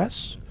GT2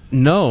 RS?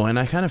 No, and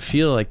I kind of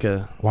feel like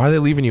Why are they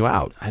leaving you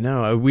out? I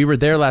know. We were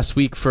there last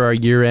week for our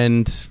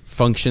year-end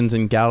functions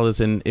and galas,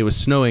 and it was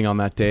snowing on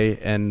that day.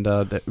 And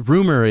the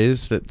rumor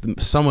is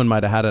that someone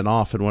might have had an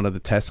off in one of the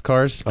test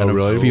cars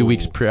really? a few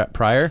weeks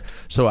prior.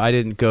 So I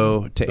didn't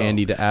go to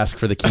Andy to ask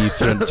for the keys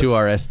to a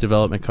 2RS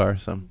development car.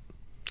 So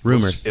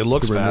rumors. It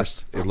looks Rumors.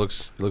 fast. It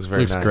looks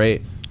very Looks nice.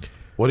 great.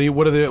 What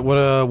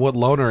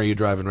loaner are you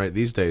driving right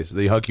these days? Do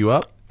they hook you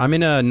up? I'm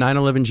in a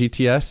 911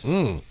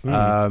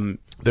 GTS.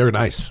 They're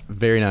nice.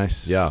 Very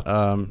nice.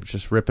 Yeah.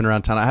 Just ripping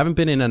around town. I haven't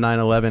been in a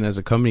 911 as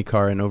a company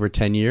car in over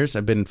 10 years.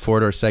 I've been in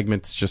four-door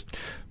segments, just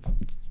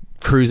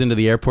cruising to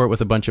the airport with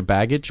a bunch of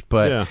baggage.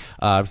 But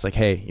I was like,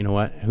 hey, you know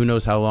what? Who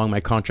knows how long my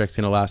contract's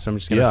going to last? So I'm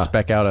just going to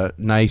spec out a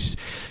nice,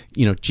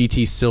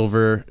 GT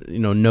silver,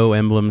 no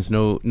emblems,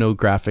 no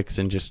graphics,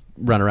 and just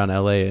run around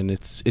LA. And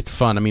it's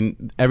fun. I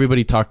mean,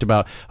 everybody talked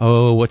about,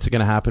 what's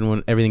going to happen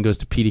when everything goes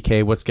to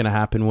PDK? What's going to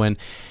happen when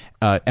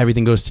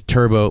everything goes to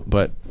turbo?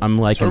 But I'm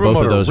liking Turbo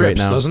both of those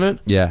rips, right now. doesn't it?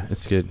 Yeah,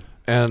 it's good.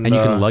 And you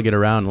can lug it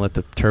around and let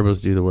the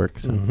turbos do the work.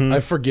 So. I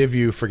forgive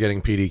you for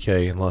getting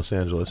PDK in Los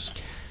Angeles.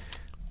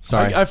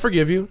 Sorry. I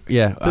forgive you.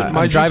 Yeah,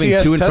 My I'm driving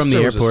GTS to and from the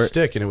Tester was a airport.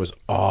 stick, and it was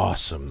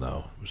awesome,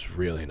 though. It was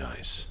really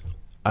nice.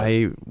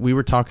 We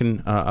were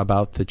talking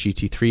about the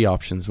GT3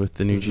 options with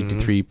the new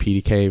GT3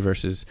 PDK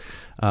versus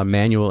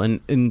manual,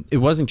 and it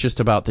wasn't just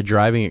about the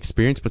driving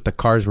experience, but the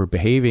cars were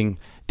behaving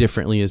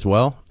differently as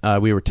well.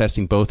 We were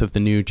testing both of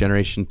the new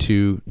Generation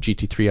 2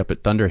 GT3 up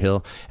at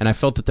Thunderhill, and I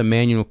felt that the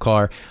manual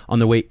car on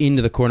the way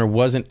into the corner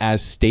wasn't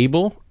as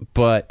stable,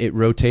 but it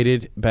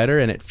rotated better,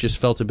 and it just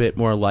felt a bit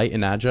more light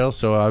and agile.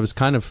 So I was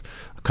kind of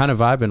kind of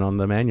vibing on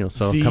the manual.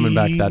 So coming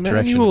back that direction.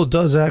 The manual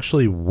does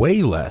actually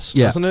way less,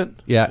 doesn't it?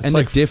 Yeah, It's and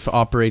like the diff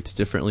operates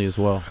differently as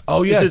well.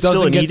 Oh yeah, Is it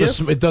still an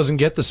it doesn't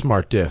get the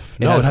smart diff.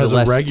 No, it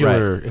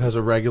has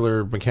a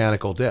regular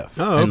mechanical diff.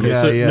 Oh, okay.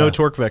 Yeah, So yeah. no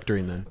torque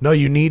vectoring then. No,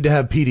 you need to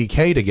have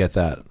PDK to get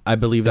that. I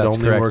believe It that's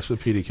only correct. works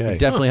with PDK.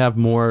 Definitely have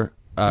more,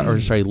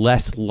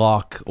 less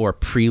lock or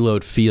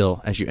preload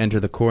feel as you enter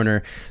the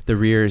corner. The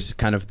rear is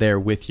kind of there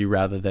with you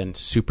rather than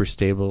super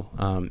stable.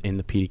 In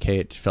the PDK,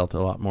 it felt a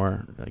lot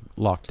more like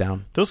locked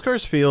down. Those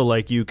cars feel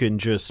like you can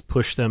just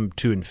push them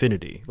to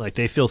infinity. Like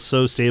they feel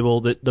so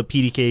stable that the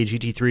PDK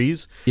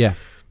GT3s. Yeah.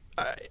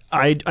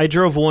 I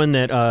drove one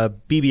that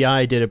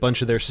BBI did a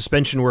bunch of their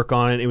suspension work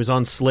on it. It was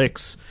on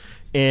slicks,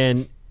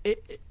 and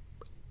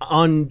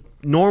on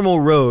normal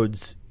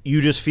roads,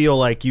 you just feel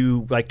like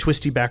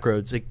twisty back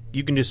roads. Like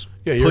you can just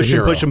you're push a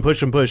and push hero. and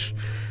push and push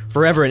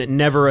forever, and it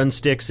never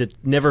unsticks. It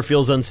never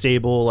feels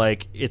unstable.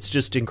 Like it's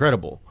just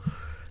incredible.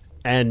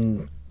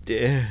 And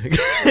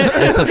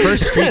It's the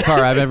first street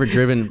car I've ever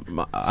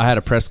driven. I had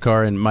a press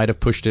car and might have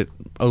pushed it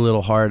a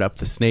little hard up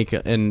the snake,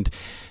 and it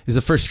was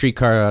the first street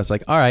car I was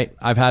like, all right,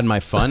 I've had my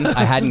fun.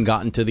 I hadn't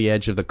gotten to the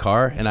edge of the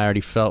car, and I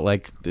already felt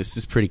like this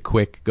is pretty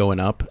quick going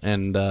up.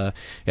 And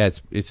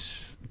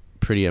it's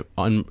pretty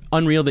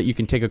unreal that you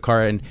can take a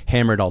car and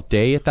hammer it all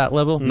day at that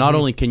level. Not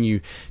only can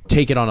you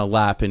take it on a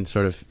lap and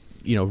sort of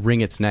wring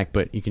its neck,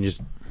 but you can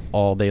just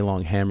all day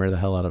long hammer the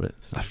hell out of it.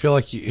 So. I feel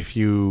like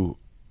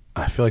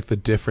I feel like the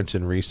difference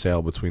in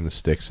resale between the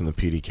sticks and the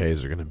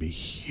PDKs are going to be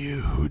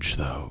huge,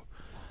 though.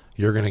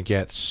 You're going to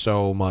get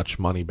so much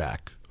money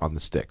back on the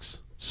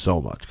sticks.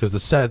 So much. Because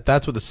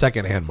that's what the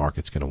second-hand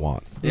market's going to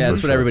want. Yeah, that's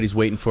For what sure. everybody's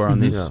waiting for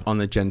on on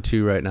the Gen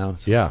 2 right now.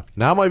 So. Yeah.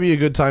 Now might be a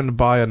good time to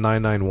buy a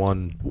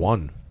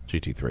 9911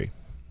 GT3.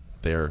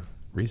 They're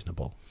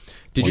reasonable.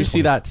 Did you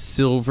see that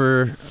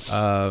silver,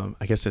 I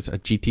guess it's a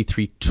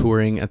GT3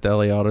 Touring at the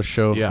LA Auto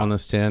Show on the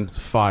stand? It's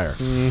fire.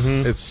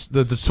 It's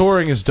the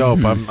touring is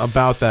dope. I'm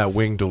about that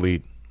wing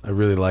delete. I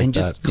really like And that.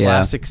 just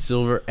classic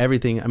silver,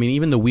 everything. I mean,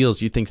 even the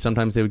wheels, you think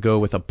sometimes they would go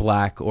with a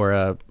black or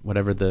a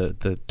whatever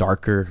the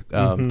darker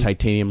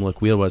titanium look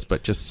wheel was,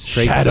 but just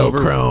straight Shadow silver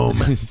chrome.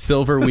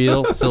 silver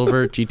wheel,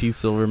 silver, GT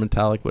silver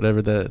metallic,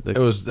 whatever the That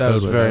was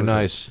very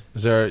nice.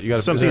 Is there a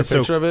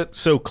picture of it?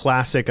 so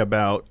classic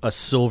about a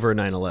silver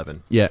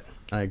 911. Yeah,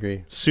 I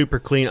agree. Super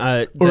clean.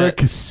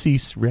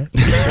 Cassis red.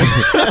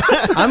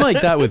 I'm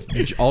like that with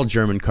all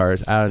German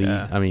cars. Audi,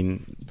 I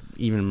mean,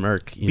 even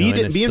Merc.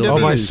 BMW. Oh,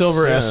 my is-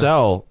 silver yeah.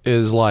 SL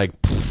is like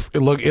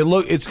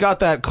it's got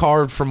that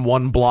carved from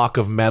one block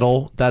of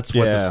metal. That's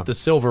what Yeah. the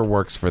silver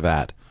works for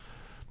that.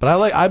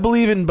 But I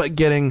believe in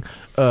getting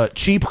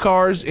cheap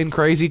cars in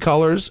crazy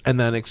colors and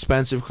then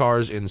expensive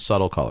cars in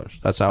subtle colors.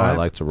 That's how I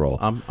like to roll.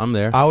 I'm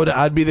there.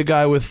 I'd be the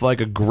guy with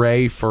like a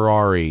gray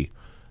Ferrari,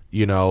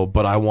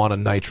 but I want a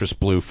nitrous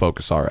blue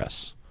Focus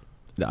RS.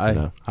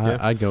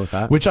 I'd go with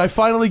that. Which I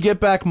finally get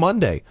back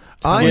Monday.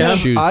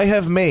 I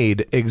have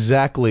made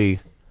exactly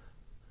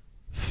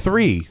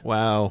 3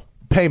 Wow.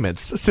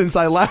 payments since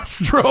I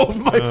last drove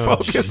my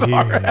Focus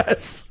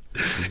RS.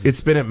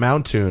 It's been at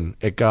Mountoon.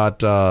 It got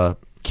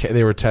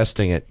they were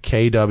testing it.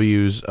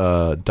 KW's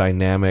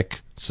dynamic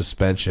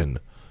suspension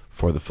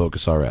for the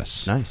Focus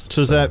RS. Nice.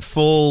 So is that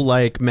full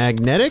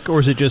magnetic, or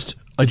is it just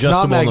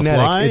adjustable It's not on the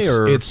fly?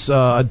 magnetic. It's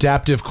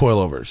adaptive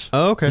coilovers.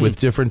 Oh, okay. With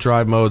different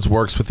drive modes,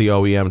 works with the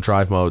OEM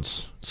drive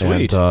modes.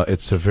 Sweet. And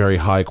it's a very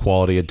high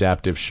quality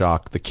adaptive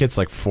shock. The kit's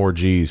like 4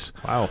 Gs.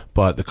 Wow.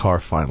 But the car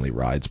finally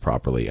rides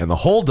properly. And the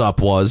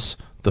holdup was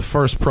the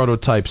first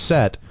prototype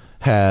set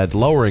had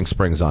lowering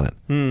springs on it.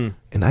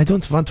 And I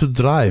don't want to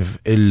drive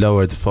a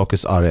lowered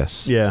Focus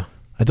RS. Yeah.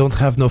 I don't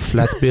have no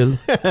flat bill.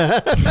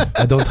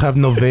 I don't have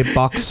no vape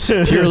box.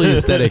 Purely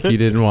aesthetic, you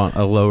didn't want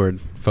a lowered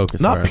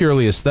Focus. Not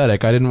purely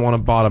aesthetic. I didn't want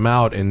to bottom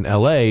out in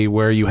LA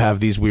where you have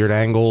these weird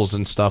angles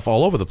and stuff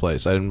all over the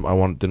place.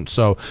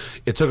 So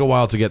it took a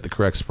while to get the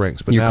correct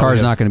springs. But Your now car's we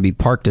have- not going to be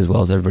parked as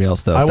well as everybody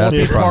else, though. I That's won't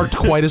be the problem. parked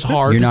quite as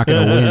hard. You're not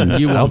going to win.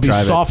 You I'll won't be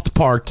drive soft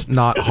parked,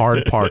 not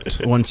hard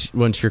parked. Once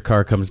your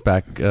car comes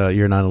back,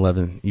 your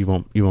 911,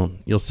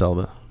 you'll sell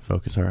the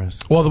Focus RS.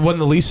 Well, when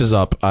the lease is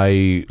up,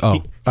 He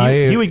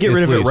would get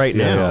rid it's of it leased. right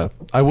now. Yeah.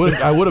 I would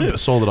have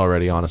sold it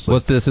already, honestly.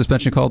 What's the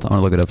suspension called? I want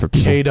to look it up for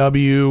people.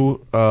 KW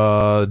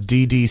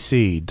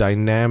DDC,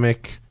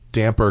 Dynamic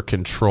Damper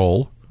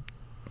Control.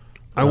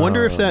 I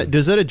wonder if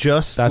does that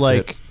adjust That's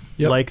it.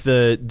 Yep. like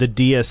the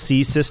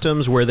DSC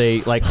systems where they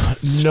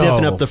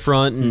stiffen up the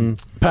front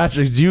and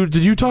Patrick, did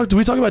we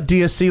talk about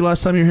DSC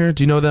last time you were here?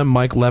 Do you know them,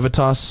 Mike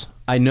Levitas?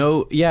 I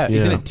know. Yeah,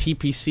 isn't Yeah. it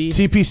TPC?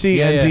 TPC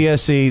Yeah, and yeah.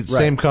 DSC,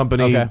 same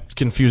company, Okay.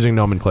 confusing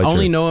nomenclature. I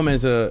only know him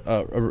as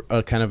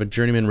a kind of a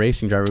journeyman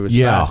racing driver who was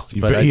Yeah, fast.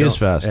 But he I is don't-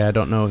 fast. Yeah, I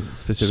don't know So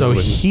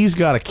specifically. he's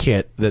got a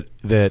kit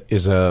that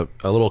is a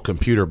little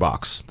computer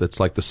box that's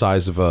like the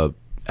size of a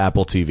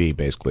Apple TV,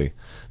 basically,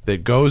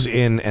 that goes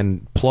in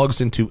and plugs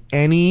into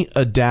any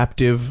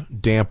adaptive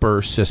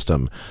damper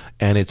system,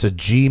 and it's a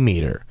G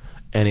meter,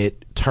 and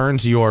it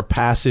turns your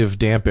passive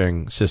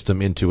damping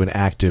system into an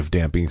active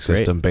damping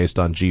system based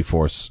on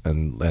G-force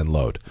and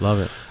load. Love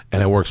it.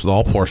 And it works with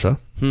all Porsche,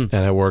 and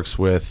it works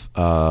with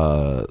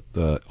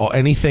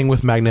anything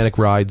with magnetic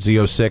ride,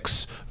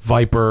 Z06,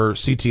 Viper,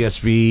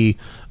 CTSV,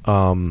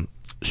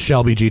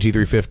 Shelby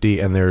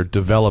GT350, and they're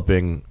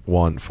developing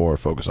one for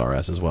Focus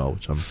RS as well,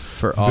 which I'm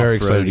For very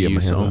excited off-road to get my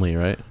use hands on. only,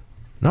 right?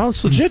 No,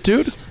 it's legit,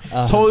 dude.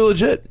 It's totally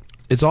legit.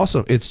 It's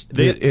awesome.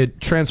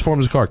 It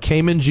transforms the car.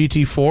 Cayman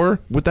GT4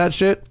 with that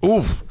shit.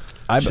 Oof.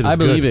 I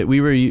believe it.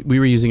 We were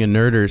using a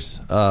Nerders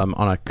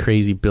on a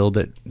crazy build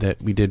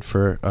that we did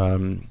for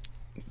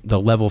the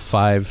level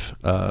 5.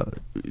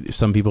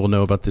 Some people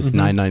know about this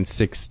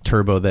 996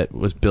 turbo that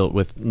was built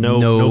with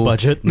no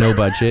budget,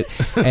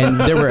 and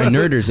there were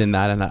Nerders in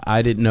that, and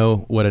I didn't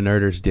know what a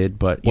Nerders did.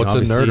 But what's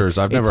a Nerders?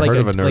 I've never heard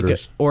of a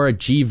Nerders. Or a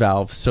G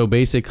valve. So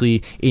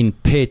basically, in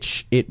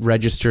pitch, it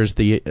registers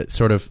the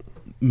sort of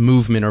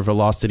movement or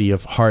velocity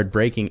of hard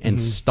braking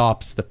and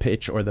stops the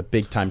pitch or the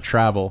big time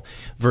travel,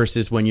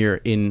 versus when you're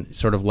in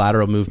sort of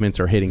lateral movements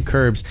or hitting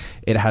curbs,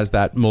 it has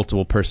that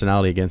multiple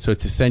personality again. So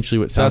it's essentially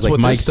what sounds like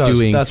Mike's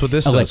doing. That's what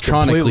this does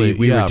electronically.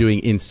 We were doing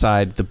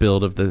inside the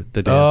build of the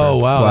damper. Oh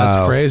wow,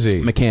 that's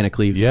crazy.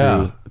 Mechanically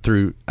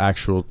through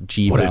actual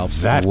G what valves.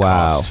 Did that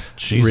cost?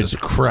 Jesus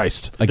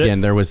Christ.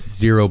 Again, there was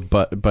zero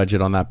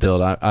budget on that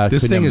build. I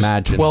this couldn't thing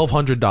imagine. is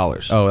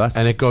 $1,200. Oh, that's...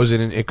 And it goes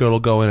in, it'll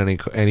go in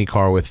any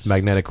car with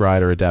magnetic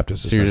ride or adaptive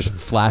suspension. So you're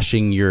just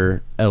flashing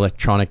your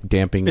electronic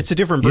damping. It's a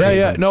different brain.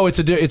 Yeah. No,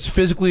 it's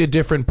physically a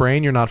different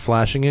brain. You're not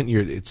flashing it.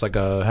 It's like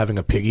having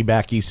a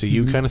piggyback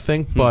ECU kind of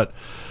thing. But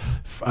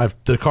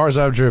the cars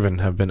I've driven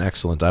have been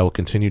excellent. I will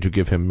continue to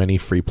give him many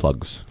free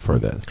plugs for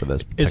this It's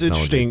technology.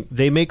 interesting.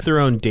 They make their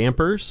own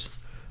dampers.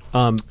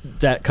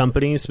 That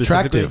company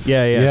specifically. Tractive.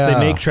 Yeah. So they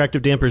make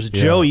tractive dampers.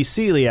 Yeah. Joey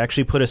Seeley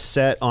actually put a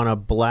set on a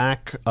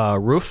black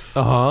roof.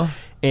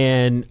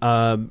 And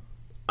I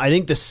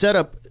think the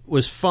setup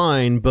was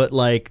fine, but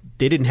like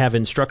they didn't have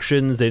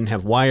instructions, they didn't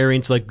have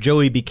wiring. So like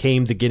Joey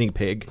became the guinea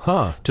pig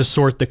to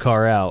sort the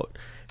car out.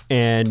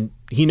 And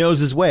he knows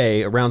his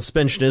way around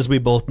suspension, as we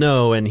both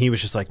know, and he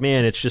was just like,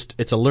 man,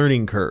 it's a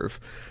learning curve.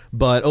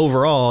 But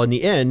overall, in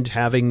the end,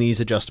 having these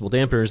adjustable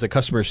dampers, the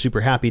customer is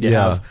super happy to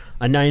have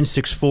a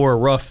 964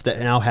 rough that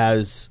now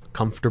has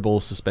comfortable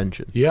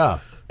suspension.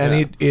 Yeah.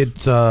 And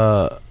it's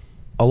a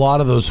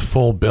lot of those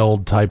full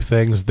build type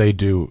things they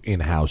do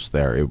in-house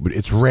there.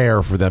 It's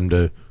rare for them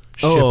to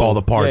ship all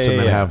the parts and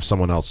then have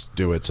someone else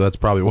do it. So that's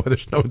probably why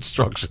there's no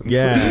instructions.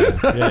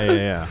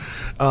 Yeah.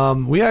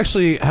 We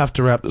actually have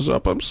to wrap this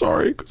up. I'm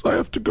sorry because I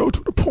have to go to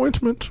an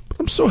appointment. But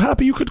I'm so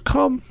happy you could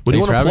come. What do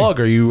you want to plug?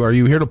 Are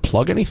you here to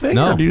plug anything?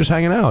 No. Or are you just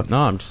hanging out?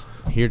 No, I'm just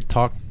here to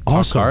talk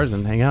cars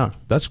and hang out.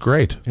 That's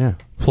great. Yeah.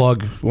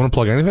 Want to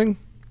plug anything?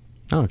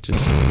 No,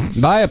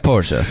 just buy a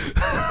Porsche.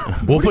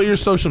 We'll put your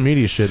social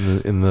media shit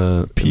in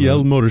the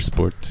PL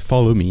Motorsport.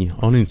 Follow me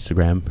on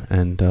Instagram,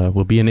 and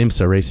we'll be in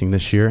IMSA racing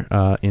this year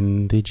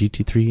in the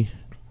GT3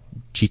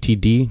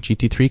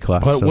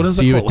 class. What is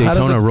see you at how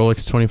Daytona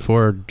Rolex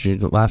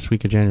 24 last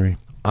week of January.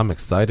 I'm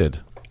excited.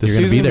 The You're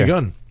going to be there.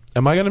 Begun.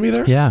 Am I going to be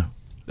there? Yeah.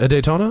 At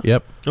Daytona?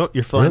 Yep. Oh,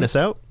 you're flying us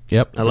out?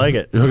 Yep. I like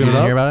it. You're hooking it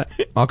up? Hear about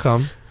it? I'll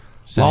come.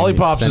 Sending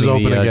Lollipops is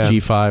open again.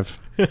 G5.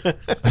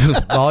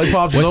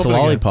 Lollipops is What's open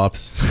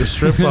Lollipops? again. The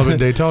strip club in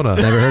Daytona.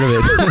 Never heard of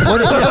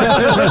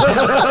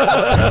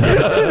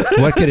it.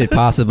 What could it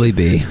possibly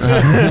be?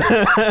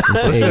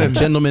 It's a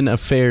gentleman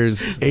affairs.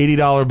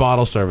 $80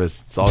 bottle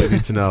service. That's all you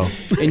need to know.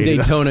 In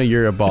Daytona,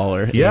 you're a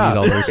baller. Yeah.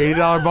 $80.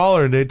 $80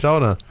 baller in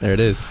Daytona. There it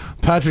is.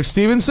 Patrick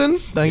Stevenson,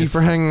 thank you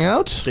for hanging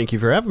out. Thank you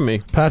for having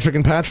me. Patrick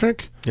and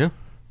Patrick. Yeah.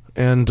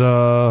 And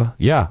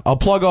I'll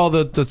plug all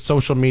the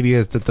social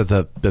media,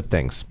 the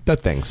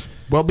things.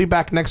 We'll be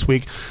back next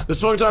week. The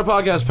Smoking Tire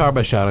Podcast, powered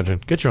by Shout Engine.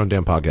 Get your own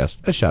damn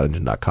podcast at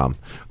shoutengine.com.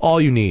 All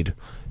you need,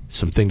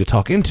 something to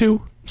talk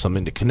into,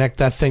 something to connect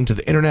that thing to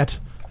the internet,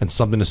 and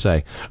something to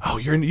say. Oh,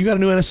 you got a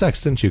new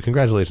NSX, didn't you?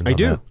 Congratulations. I on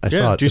do. That. I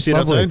saw it. Do you see it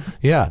lovely. outside?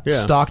 Yeah.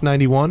 Stock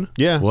 91.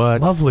 Yeah.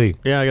 What? Lovely.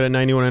 Yeah, I got a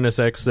 91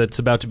 NSX that's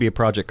about to be a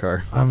project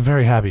car. I'm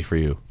very happy for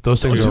you.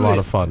 Those things are a lot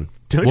of fun.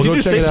 Don't we'll you go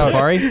just check say it out.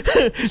 Safari?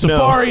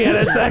 Safari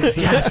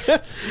NSX. Yes.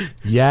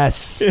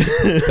 Yes.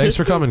 Thanks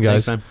for coming,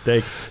 guys. Thanks, man.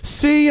 Thanks.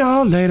 See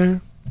y'all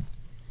later.